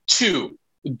 2,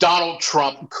 Donald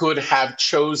Trump could have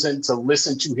chosen to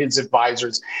listen to his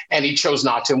advisors, and he chose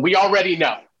not to. And we already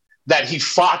know that he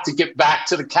fought to get back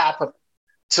to the Capitol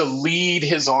to lead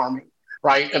his army,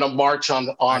 right, in a march on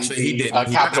the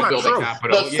Capitol building.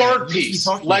 The third piece,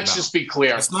 let's just be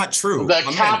clear. It's not true. The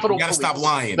Capitol you got to stop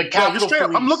lying. The Capitol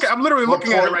Police I'm literally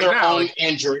looking at it right now. Own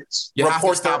injuries. You have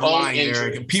to stop lying,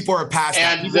 Eric. People are past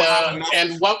that.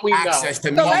 And what we know. So let's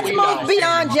move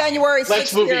beyond January 6th.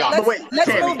 Let's move beyond. Let's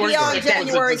move beyond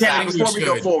January 6th. Before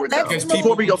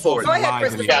we go forward. Go ahead,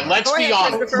 Christopher. Yeah, let's be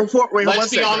honest. Let's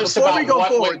be honest about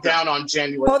what went down on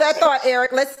January 6th. Hold that thought,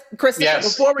 Eric. Christopher.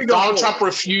 Yes. Donald Trump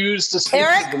refused to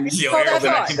Eric,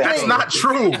 that's not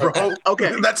true, bro.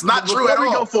 Okay, that's not true at all. Before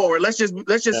we go forward, let's just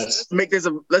make this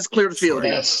let's clear the field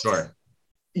here. Sure.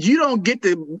 You don't get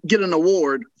to get an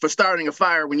award for starting a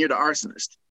fire when you're the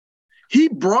arsonist. He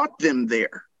brought them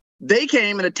there. They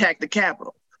came and attacked the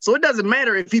Capitol. So it doesn't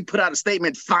matter if he put out a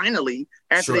statement finally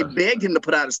after they begged him to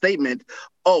put out a statement.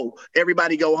 Oh,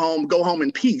 everybody go home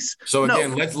in peace. So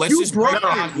again,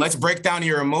 let's break down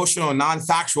your emotional,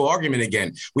 non-factual argument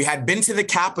again. We had been to the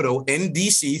Capitol in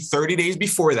DC 30 days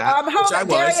before that.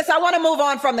 Darius, I want to move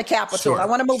on from the Capitol. Sure, I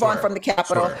want to move on from the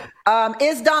Capitol. Sure.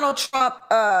 Is Donald Trump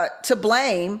to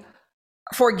blame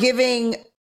for giving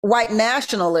white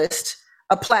nationalists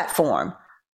a platform?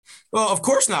 Well, of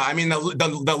course not. I mean,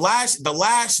 the last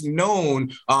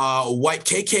known white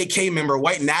KKK member,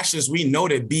 white nationalist we know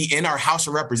to be in our House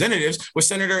of Representatives was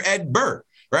Senator Ed Burr.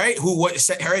 right?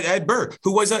 Ed Burr,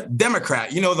 who was a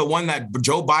Democrat, the one that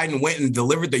Joe Biden went and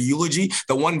delivered the eulogy,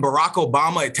 the one Barack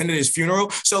Obama attended his funeral.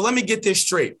 So let me get this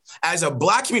straight. As a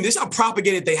Black community, this is how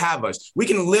propagated they have us. We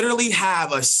can literally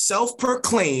have a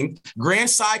self-proclaimed grand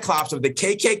cyclops of the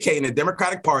KKK in the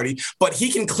Democratic Party, but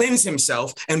he can cleanse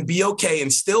himself and be okay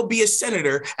and still be a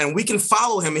senator, and we can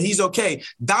follow him and he's okay.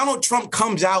 Donald Trump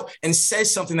comes out and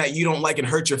says something that you don't like and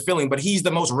hurts your feeling, but he's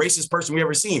the most racist person we've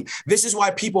ever seen. This is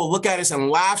why people look at us and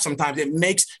laugh sometimes. It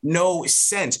makes no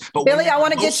sense. But Billy, I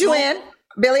want to get you in.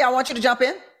 Billy, I want you to jump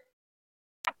in.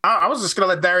 I was just going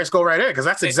to let Darius go right in because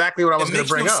that's exactly what I was going to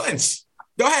bring up. Sense.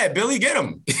 Go ahead, Billy, get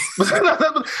him. But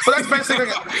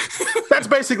that's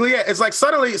basically it. It's like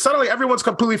suddenly everyone's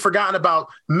completely forgotten about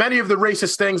many of the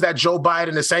racist things that Joe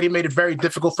Biden has said. He made it very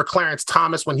difficult for Clarence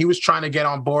Thomas when he was trying to get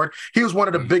on board. He was one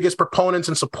of the biggest proponents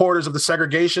and supporters of the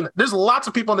segregation. There's lots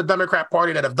of people in the Democrat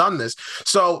Party that have done this.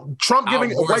 So Trump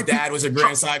giving white dad was a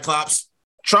grand cyclops.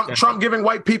 Trump giving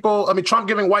white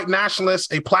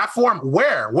nationalists a platform.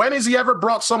 When has he ever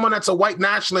brought someone that's a white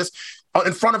nationalist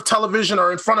in front of television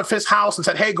or in front of his house and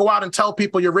said, hey, go out and tell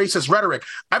people your racist rhetoric?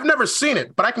 I've never seen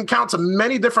it, but I can count to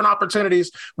many different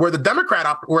opportunities where the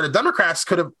Democrats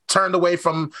could have turned away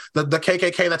from the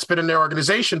KKK that's been in their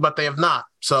organization, but they have not.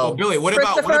 So, Billy, what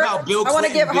about Bill Clinton?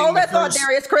 I want to hold that thought,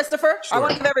 Darius. Christopher, sure. I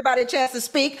want to give everybody a chance to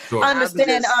speak. Sure. I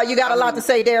understand you got a lot to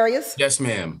say, Darius. Yes,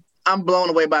 ma'am. I'm blown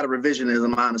away by the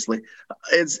revisionism, honestly.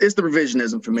 It's the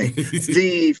revisionism for me.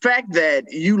 The fact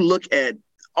that you look at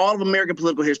all of American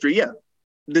political history,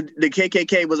 the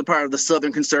KKK was a part of the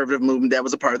Southern conservative movement that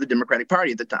was a part of the Democratic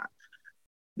Party at the time.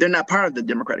 They're not part of the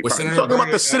Democratic Party. Talking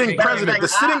about the sitting president.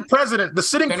 The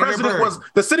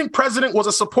sitting president was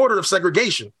a supporter of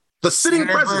segregation. The sitting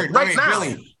president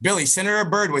now. Billy, Senator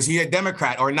Byrd, was he a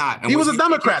Democrat or not? He was a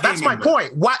Democrat. That's my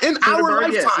point. Why in our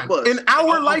lifetime? In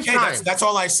our lifetime. That's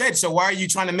all I said. So why are you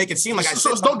trying to make it seem like I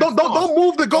said? Don't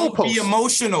move the goalposts. Don't be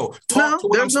emotional.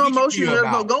 There's no emotion. There's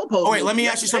no goalposts. Oh wait, let me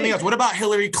ask you something else. What about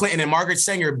Hillary Clinton and Margaret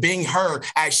Sanger being her,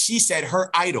 as she said,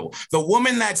 her idol? The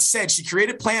woman that said she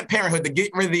created Planned Parenthood to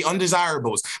get rid of the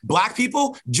undesirables, Black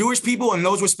people, Jewish people, and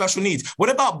those with special needs. What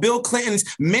about Bill Clinton's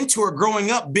mentor growing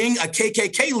up being a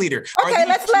KKK leader? Okay,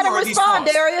 let's let him respond,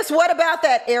 Darius. What about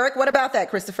that, Eric? What about that,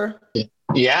 Christopher?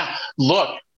 Yeah, look,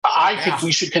 I think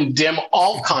we should condemn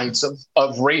all kinds of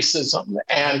racism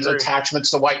and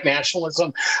attachments to white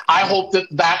nationalism. I hope that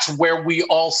that's where we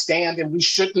all stand, and we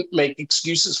shouldn't make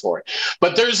excuses for it.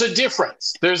 But there's a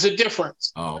difference.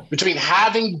 Between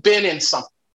having been in something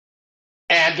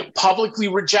and publicly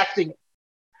rejecting it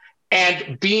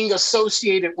and being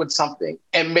associated with something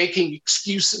and making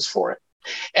excuses for it.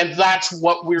 And that's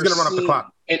what we're seeing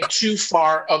in too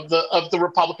far of the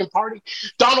Republican Party.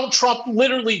 Donald Trump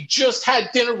literally just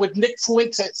had dinner with Nick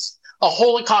Fuentes, a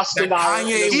Holocaust denier.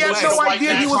 He had no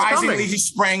idea he was coming. He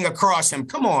sprang across him.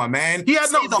 Come on, man. He had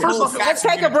no. Let's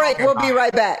take a break. We'll be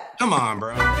right back. Come on,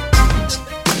 bro.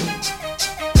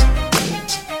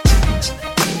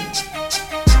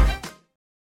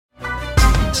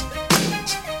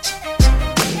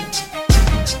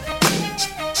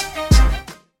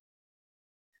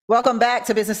 Welcome back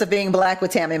to Business of Being Black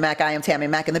with Tammy Mack. I am Tammy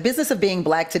Mack, and the business of being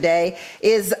Black today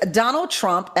is Donald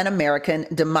Trump and American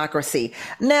democracy.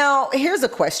 Now, here's a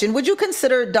question. Would you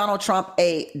consider Donald Trump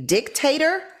a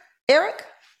dictator, Eric?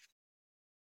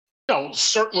 No,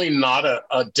 certainly not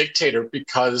a dictator,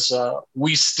 because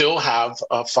we still have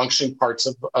functioning parts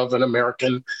of an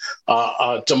American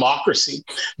democracy.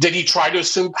 Did he try to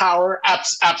assume power?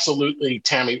 Absolutely,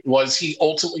 Tammy. Was he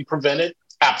ultimately prevented?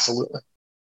 Absolutely.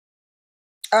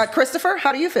 Christopher,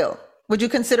 how do you feel? Would you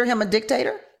consider him a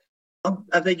dictator?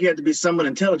 I think you have to be somewhat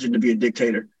intelligent to be a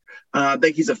dictator. I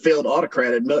think he's a failed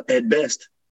autocrat at best.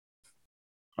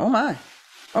 Oh, my.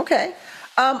 Okay.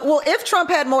 Well, if Trump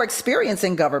had more experience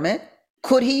in government,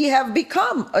 could he have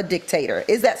become a dictator?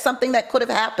 Is that something that could have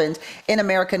happened in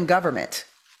American government?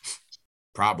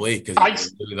 Probably,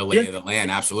 because the lay of the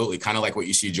land, absolutely. Kind of like what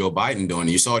you see Joe Biden doing.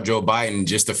 You saw Joe Biden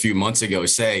just a few months ago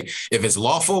say, if it's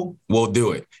lawful, we'll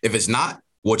do it. If it's not,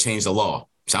 we'll change the law.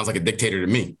 Sounds like a dictator to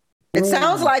me. It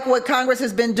sounds like what Congress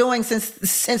has been doing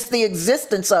since the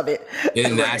existence of it.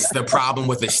 And that's the problem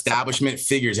with establishment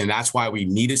figures. And that's why we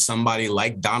needed somebody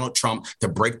like Donald Trump to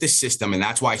break the system. And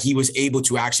that's why he was able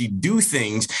to actually do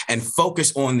things and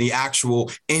focus on the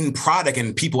actual end product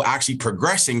and people actually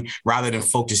progressing rather than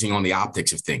focusing on the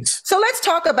optics of things. So let's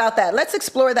talk about that. Let's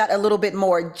explore that a little bit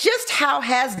more. Just how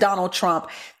has Donald Trump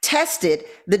tested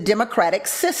the democratic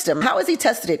system? How has he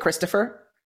tested it, Christopher?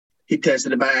 He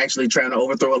tested it by actually trying to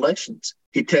overthrow elections.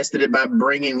 He tested it by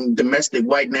bringing domestic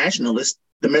white nationalists,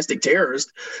 domestic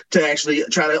terrorists, to actually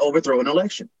try to overthrow an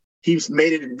election. he's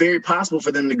made it very possible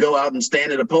for them to go out and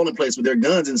stand at a polling place with their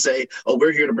guns and say, "Oh,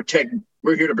 we're here to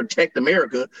protect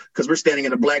America because we're standing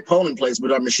in a black polling place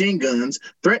with our machine guns,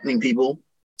 threatening people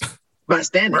by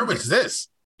standing." Where was this?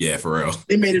 Yeah, for real.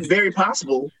 They made it very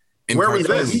possible. Where was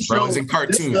this? Bro, it was in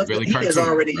cartoons, really he cartoons. has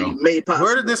already made possible.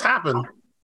 Where did this happen?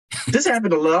 This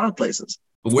happened a lot of places.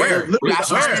 Where?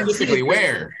 Specifically,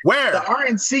 where? The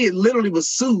RNC literally was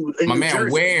sued in My New man,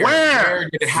 Jersey. where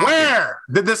did it happen? Where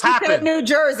did this happen? He said New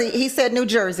Jersey. He said New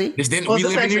Jersey. We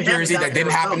live in New Jersey. That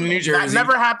didn't happen in New Jersey. That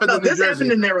never happened in New Jersey. This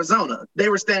happened in Arizona. They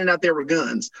were standing out there with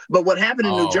guns. But what happened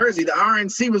in New Jersey, the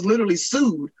RNC was literally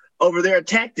sued over their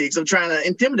tactics of trying to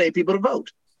intimidate people to vote.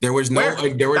 There was no.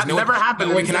 Never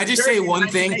happened. Wait, can I just say one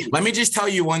thing? Let me just tell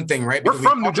you one thing, right? We're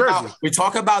from New Jersey. We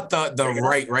talk about the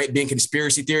right, being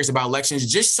conspiracy theorists about elections.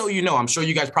 Just so you know, I'm sure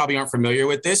you guys probably aren't familiar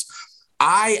with this.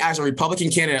 I, as a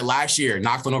Republican candidate last year,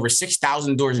 knocked on over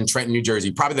 6,000 doors in Trenton, New Jersey.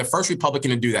 Probably the first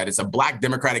Republican to do that. It's a black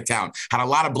Democratic town. Had a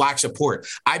lot of black support.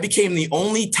 I became the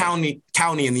only county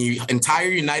in the entire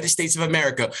United States of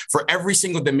America for every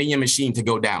single Dominion machine to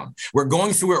go down. We're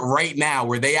going through it right now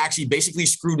where they actually basically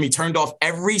screwed me, turned off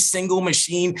every single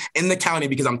machine in the county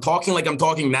because I'm talking like I'm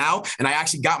talking now. And I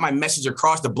actually got my message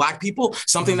across to black people,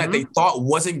 something that they thought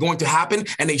wasn't going to happen.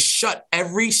 And they shut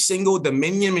every single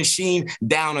Dominion machine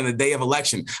down on the day of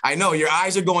election. I know your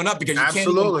eyes are going up because you can't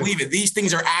even believe it. These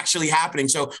things are actually happening.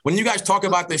 So when you guys talk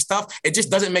about this stuff, it just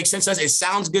doesn't make sense to us. It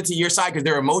sounds good to your side because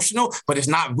they're emotional, but it's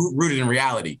not rooted in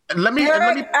reality.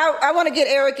 I want to get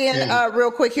Eric in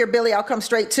real quick here. Billy, I'll come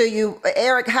straight to you.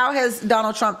 Eric, how has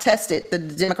Donald Trump tested the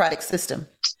democratic system?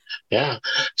 Yeah.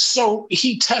 So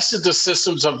he tested the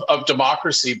systems of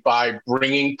democracy by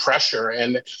bringing pressure.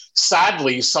 And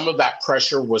sadly, some of that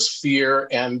pressure was fear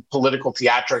and political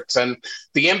theatrics. And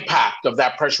the impact of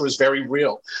that pressure was very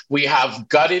real. We have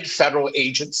gutted federal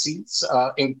agencies,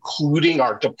 including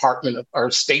our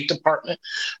State Department,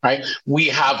 right? We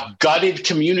have gutted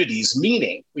communities,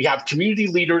 meaning we have community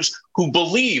leaders who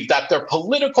believe that their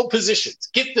political positions,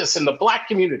 get this, in the Black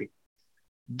community,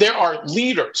 there are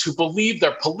leaders who believe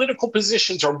their political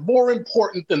positions are more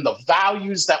important than the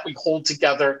values that we hold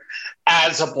together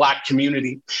as a Black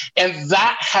community. And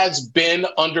that has been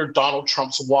under Donald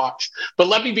Trump's watch. But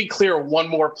let me be clear one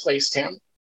more place, Tam.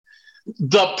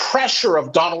 The pressure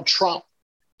of Donald Trump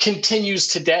continues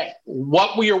today.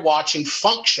 What we are watching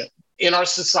function in our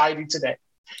society today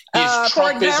is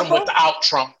Trumpism without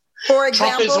Trump. For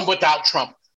example? Trumpism without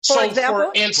Trump. For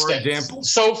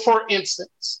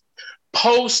instance,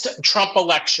 post-Trump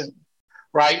election,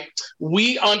 right?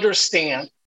 We understand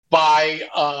by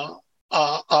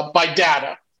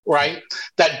data, right,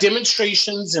 that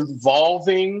demonstrations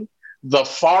involving the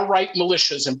far-right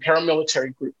militias and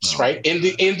paramilitary groups, right, in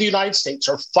the United States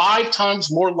are 5 times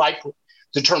more likely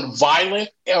to turn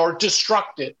violent or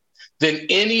destructive than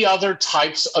any other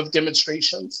types of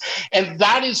demonstrations. And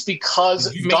that is because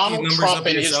Donald Trump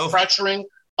and his pressuring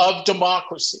of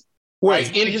democracy.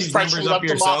 Right, in his pressure of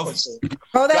democracy. You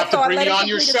have to bring me on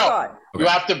your show. You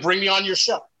have to bring me on your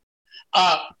show.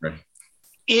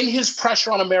 In his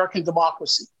pressure on American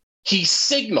democracy, he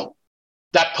signaled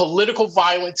that political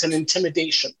violence and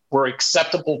intimidation were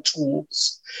acceptable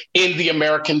tools in the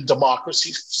American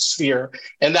democracy sphere.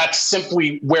 And that's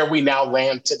simply where we now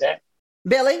land today.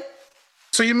 Billy?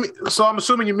 So I'm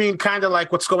assuming you mean kind of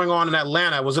like what's going on in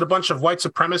Atlanta. Was it a bunch of white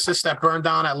supremacists that burned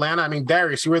down Atlanta? I mean,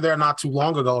 Darius, you were there not too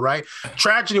long ago, right?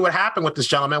 Tragedy, what happened with this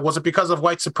gentleman? Was it because of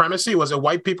white supremacy? Was it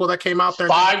white people that came out there?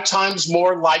 5 times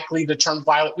more likely to turn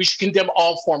violent. We should condemn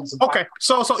all forms of violence. Okay,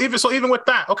 so even with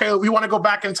that, okay, we want to go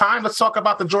back in time. Let's talk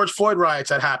about the George Floyd riots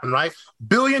that happened, right?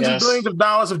 Billions and billions of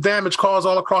dollars of damage caused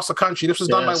all across the country. This was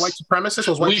done by white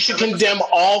supremacists. We should condemn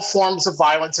all forms of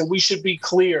violence, and we should be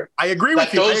clear. I agree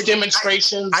with you. Those demonstrations.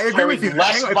 I agree with you.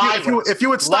 If you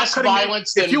would stop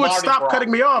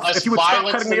cutting me off,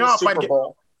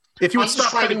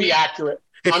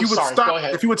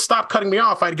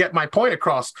 I'd get my point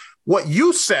across. What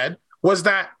you said was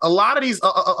that a lot of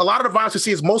the violence we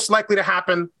see is most likely to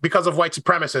happen because of white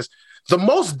supremacists. The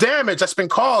most damage that's been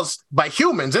caused by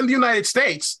humans in the United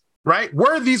States, right,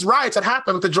 were these riots that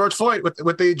happened with the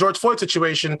George Floyd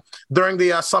situation during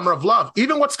the Summer of Love.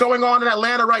 Even what's going on in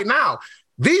Atlanta right now.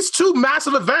 These 2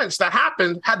 massive events that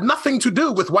happened had nothing to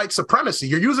do with white supremacy.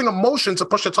 You're using emotion to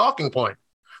push a talking point.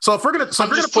 So if we're going to, I'm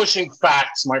just pushing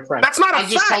facts, my friend. That's not a fact.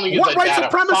 I'm just telling you what the white data.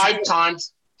 Supremacy?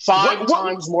 Five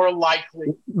times more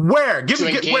likely. Where?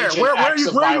 Where are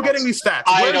you getting these stats?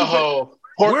 Idaho,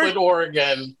 Portland,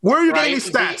 Oregon. Where are you getting these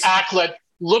stats?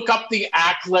 Look up the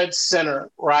ACLED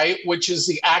Center, right, which is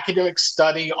the academic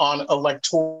study on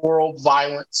electoral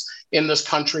violence in this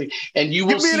country, and you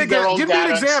will see their own give me an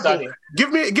data example. study.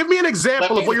 Give me an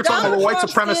example of what you're talking about. Where white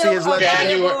supremacy is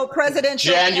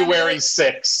January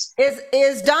 6th.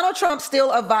 Is Donald Trump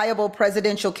still a viable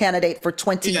presidential candidate for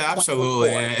 2024? Yeah, absolutely.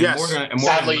 And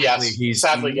yes.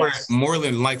 Sadly, yes. More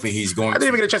than likely, he's going. I didn't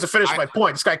even get a chance to finish my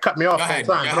point. This guy cut me off. Go ahead,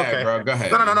 okay. bro. Go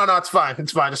ahead. No. It's fine.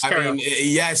 Just carry on.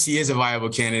 Yes, he is a viable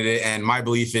candidate, and my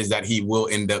belief is that he will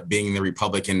end up being the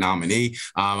Republican nominee.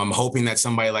 I'm hoping that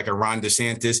somebody like a Ron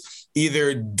DeSantis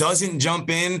either doesn't jump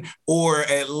in or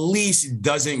at least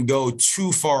doesn't go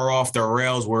too far off the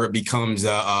rails where it becomes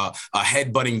a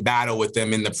headbutting battle with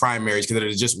them in the primaries, because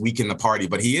it'll just weaken the party.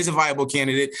 But he is a viable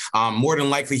candidate. More than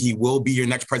likely, he will be your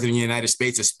next president of the United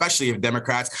States, especially if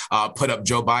Democrats put up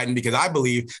Joe Biden, because I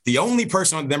believe the only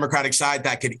person on the Democratic side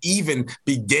that could even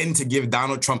begin to give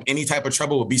Donald Trump any type of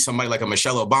trouble would be somebody like a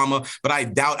Michelle Obama. But I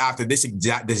doubt after this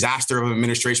disaster of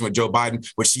administration with Joe Biden,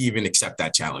 would she even accept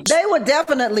that challenge? They would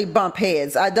definitely bump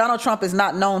heads. Donald Trump is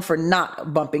not known for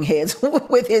not bumping heads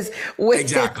with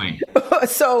exactly.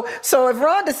 So if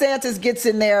Ron DeSantis gets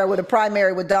in there with a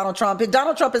primary with Donald Trump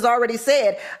has already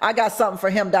said, I got something for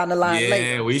him down the line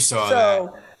later. Yeah, we saw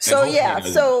that.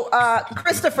 So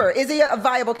Christopher, is he a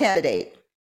viable candidate?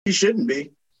 He shouldn't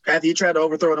be. After he tried to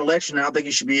overthrow an election, I don't think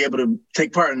he should be able to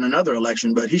take part in another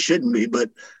election, but he shouldn't be.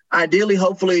 But ideally,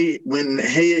 hopefully, when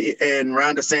he and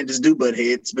Ron DeSantis do butt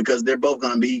heads, because they're both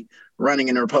going to be running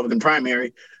in the Republican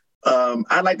primary,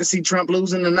 I'd like to see Trump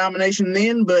losing the nomination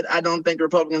then, but I don't think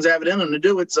Republicans have it in them to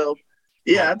do it. So,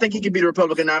 yeah, I think he could be the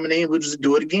Republican nominee, and we'll just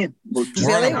do it again.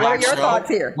 Really? What are your thoughts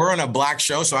here? We're on a Black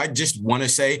show, so I just want to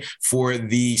say, for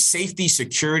the safety,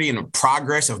 security, and the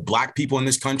progress of Black people in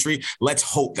this country, let's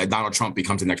hope that Donald Trump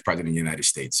becomes the next president of the United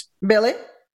States. Billy?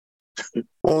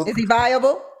 Is he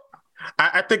viable?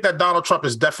 I think that Donald Trump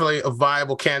is definitely a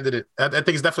viable candidate. I think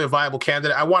he's definitely a viable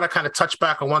candidate. I want to kind of touch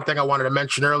back on one thing I wanted to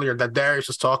mention earlier that Darius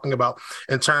was talking about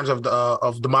in terms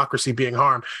of democracy being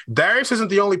harmed. Darius isn't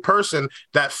the only person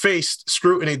that faced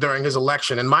scrutiny during his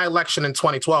election. In my election in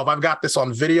 2012, I've got this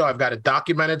on video. I've got it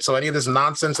documented. So any of this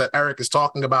nonsense that Eric is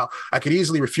talking about, I could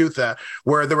easily refute that,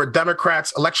 where there were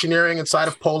Democrats electioneering inside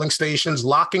of polling stations,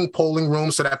 locking polling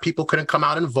rooms so that people couldn't come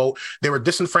out and vote. They were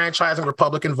disenfranchising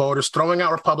Republican voters, throwing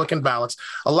out Republican ballots.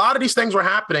 A lot of these things were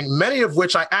happening, many of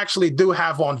which I actually do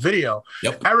have on video.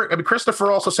 Yep. Christopher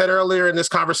also said earlier in this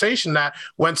conversation that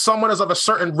when someone is of a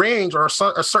certain range or a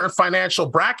certain financial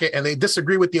bracket and they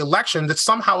disagree with the election, that's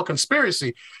somehow a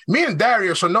conspiracy. Me and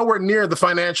Darius are nowhere near the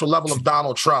financial level of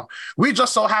Donald Trump. We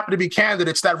just so happen to be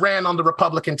candidates that ran on the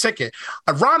Republican ticket.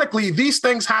 Ironically, these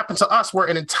things happen to us where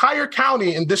an entire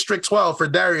county in District 12 for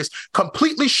Darius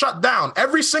completely shut down.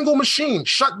 Every single machine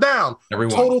shut down.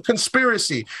 Everyone. Total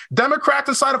conspiracy. Democrats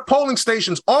inside of polling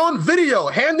stations on video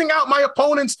handing out my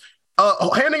opponents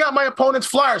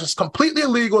flyers. It's completely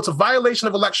illegal. It's a violation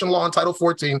of election law in Title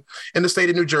 14 in the state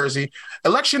of New Jersey.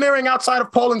 Electioneering outside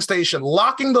of polling station,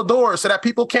 locking the doors so that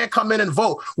people can't come in and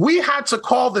vote. We had to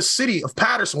call the city of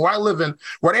Patterson, where I live in,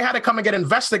 where they had to come and get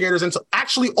investigators and to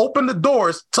actually open the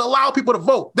doors to allow people to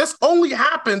vote. This only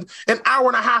happened an hour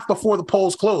and a half before the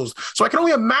polls closed. So I can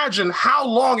only imagine how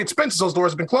long it's been since those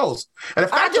doors have been closed. And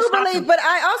if I do believe, but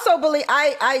I also believe,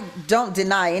 I don't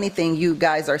deny anything you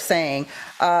guys are saying.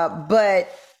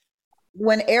 But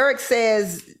when Eric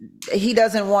says he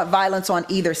doesn't want violence on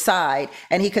either side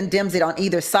and he condemns it on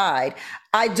either side,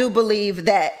 I do believe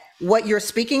that what you're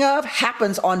speaking of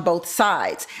happens on both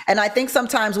sides. And I think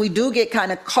sometimes we do get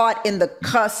kind of caught in the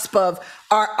cusp of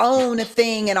our own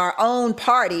thing and our own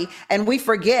party. And we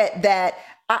forget that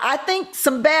I think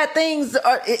some bad things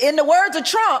are, in the words of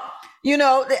Trump, you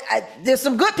know, there's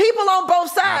some good people on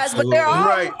both sides, Absolutely.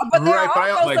 but there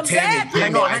are also some bad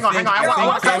people. Hang on.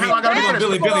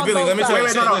 Billy, let me tell you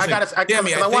something.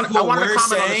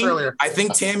 I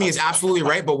think Tammy is absolutely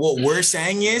right, but what we're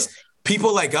saying is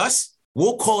people like us,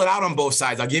 we'll call it out on both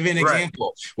sides. I'll give you an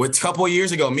example. With a couple of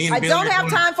years ago, me and Billy. I don't have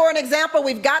time for an example.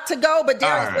 We've got to go. But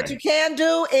Darius, what you can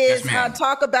do is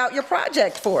talk about your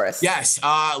project for us. Yes.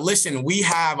 Listen, we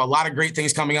have a lot of great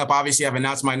things coming up. Obviously, I've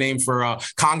announced my name for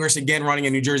Congress again, running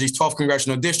in New Jersey's 12th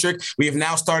Congressional District. We have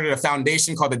now started a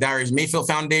foundation called the Darius Mayfield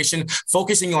Foundation,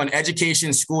 focusing on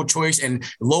education, school choice, and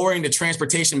lowering the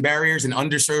transportation barriers in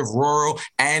underserved rural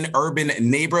and urban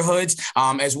neighborhoods.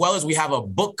 As well as we have a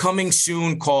book coming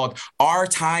soon called Our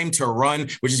Time to Run,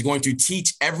 which is going to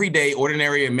teach everyday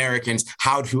ordinary Americans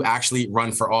how to actually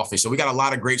run for office. So we got a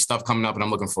lot of great stuff coming up, and I'm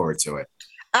looking forward to it.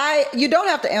 You don't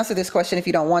have to answer this question if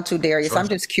you don't want to, Darius. Sure. I'm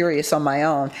just curious on my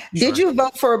own. Did you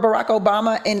vote for Barack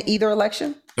Obama in either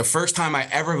election? The first time I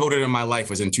ever voted in my life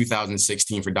was in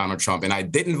 2016 for Donald Trump. And I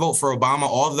didn't vote for Obama,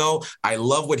 although I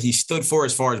love what he stood for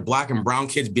as far as Black and brown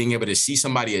kids being able to see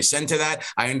somebody ascend to that.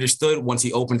 I understood once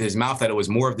he opened his mouth that it was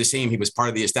more of the same. He was part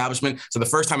of the establishment. So the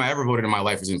first time I ever voted in my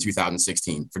life was in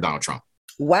 2016 for Donald Trump.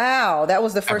 Wow, that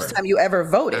was the first time you ever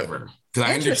voted. Because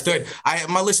I understood.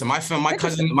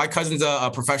 My cousin's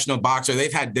a professional boxer.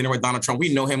 They've had dinner with Donald Trump.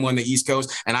 We know him on the East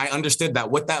Coast, and I understood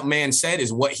that what that man said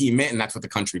is what he meant, and that's what the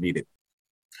country needed.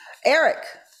 Eric,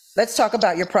 let's talk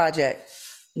about your project.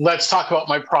 Let's talk about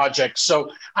my project.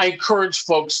 So I encourage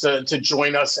folks to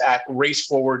join us at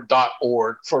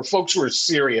raceforward.org for folks who are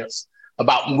serious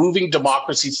about moving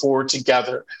democracy forward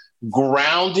together,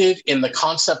 grounded in the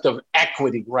concept of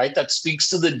equity, right? That speaks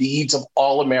to the needs of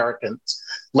all Americans.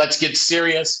 Let's get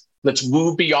serious. Let's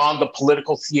move beyond the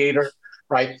political theater,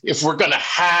 right? If we're going to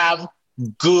have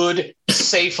good,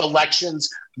 safe elections,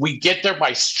 we get there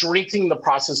by strengthening the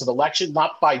process of election,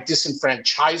 not by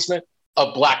disenfranchisement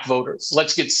of Black voters.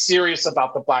 Let's get serious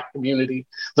about the Black community.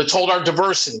 Let's hold our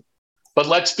diversity. But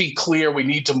let's be clear, we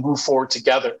need to move forward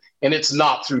together. And it's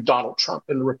not through Donald Trump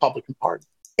and the Republican Party.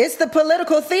 It's the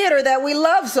political theater that we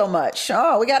love so much.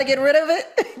 Oh, we got to get rid of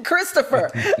it.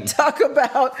 Christopher, talk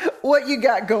about what you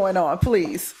got going on,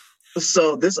 please.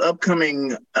 So this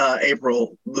upcoming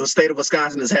April, the state of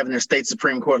Wisconsin is having their state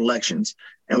Supreme Court elections.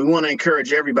 And we want to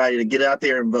encourage everybody to get out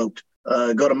there and vote.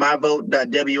 Go to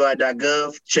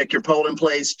myvote.wi.gov, check your polling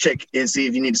place, check and see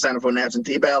if you need to sign up for an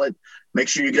absentee ballot. Make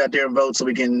sure you get out there and vote so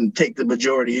we can take the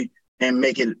majority and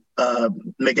make it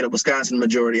a Wisconsin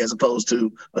majority as opposed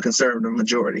to a conservative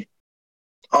majority.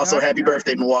 Also, happy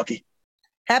birthday, Milwaukee.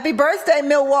 Happy birthday,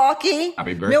 Milwaukee.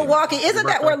 Happy birthday. Milwaukee. Isn't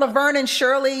that where Laverne and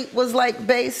Shirley was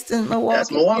based in Milwaukee?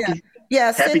 That's Milwaukee.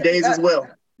 Yeah. Happy days as well.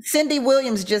 Cindy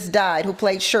Williams just died, who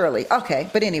played Shirley. Okay,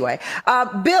 but anyway.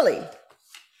 Billy,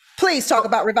 please talk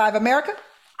about Revive America.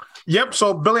 Yep.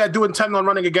 So, Billy, I do intend on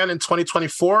running again in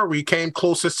 2024. We came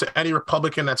closest to any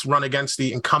Republican that's run against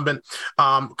the incumbent.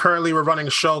 Currently, we're running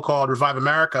a show called Revive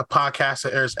America, a podcast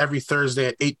that airs every Thursday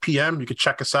at 8 p.m. You can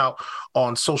check us out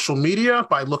on social media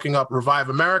by looking up Revive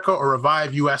America or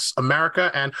Revive US America.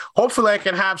 And hopefully I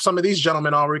can have some of these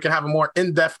gentlemen on where we can have a more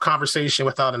in-depth conversation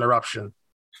without interruption.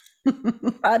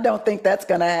 I don't think that's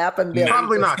going to happen, Billy.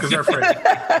 Probably not, because they're afraid.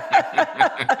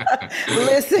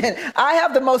 Listen, I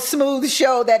have the most smooth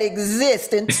show that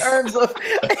exists in terms of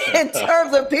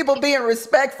people being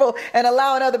respectful and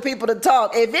allowing other people to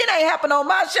talk. If it ain't happening on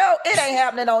my show, it ain't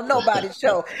happening on nobody's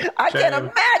show. I can't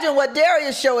imagine what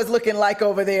Darius' show is looking like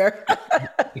over there.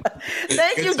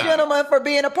 Thank you, gentlemen, for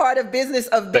being a part of Business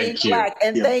of Being Black.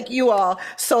 And thank you all,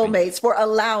 soulmates, for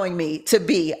allowing me to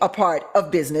be a part of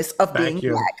Business of Being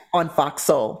Black on Fox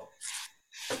Soul.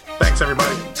 Thanks,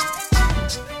 everybody.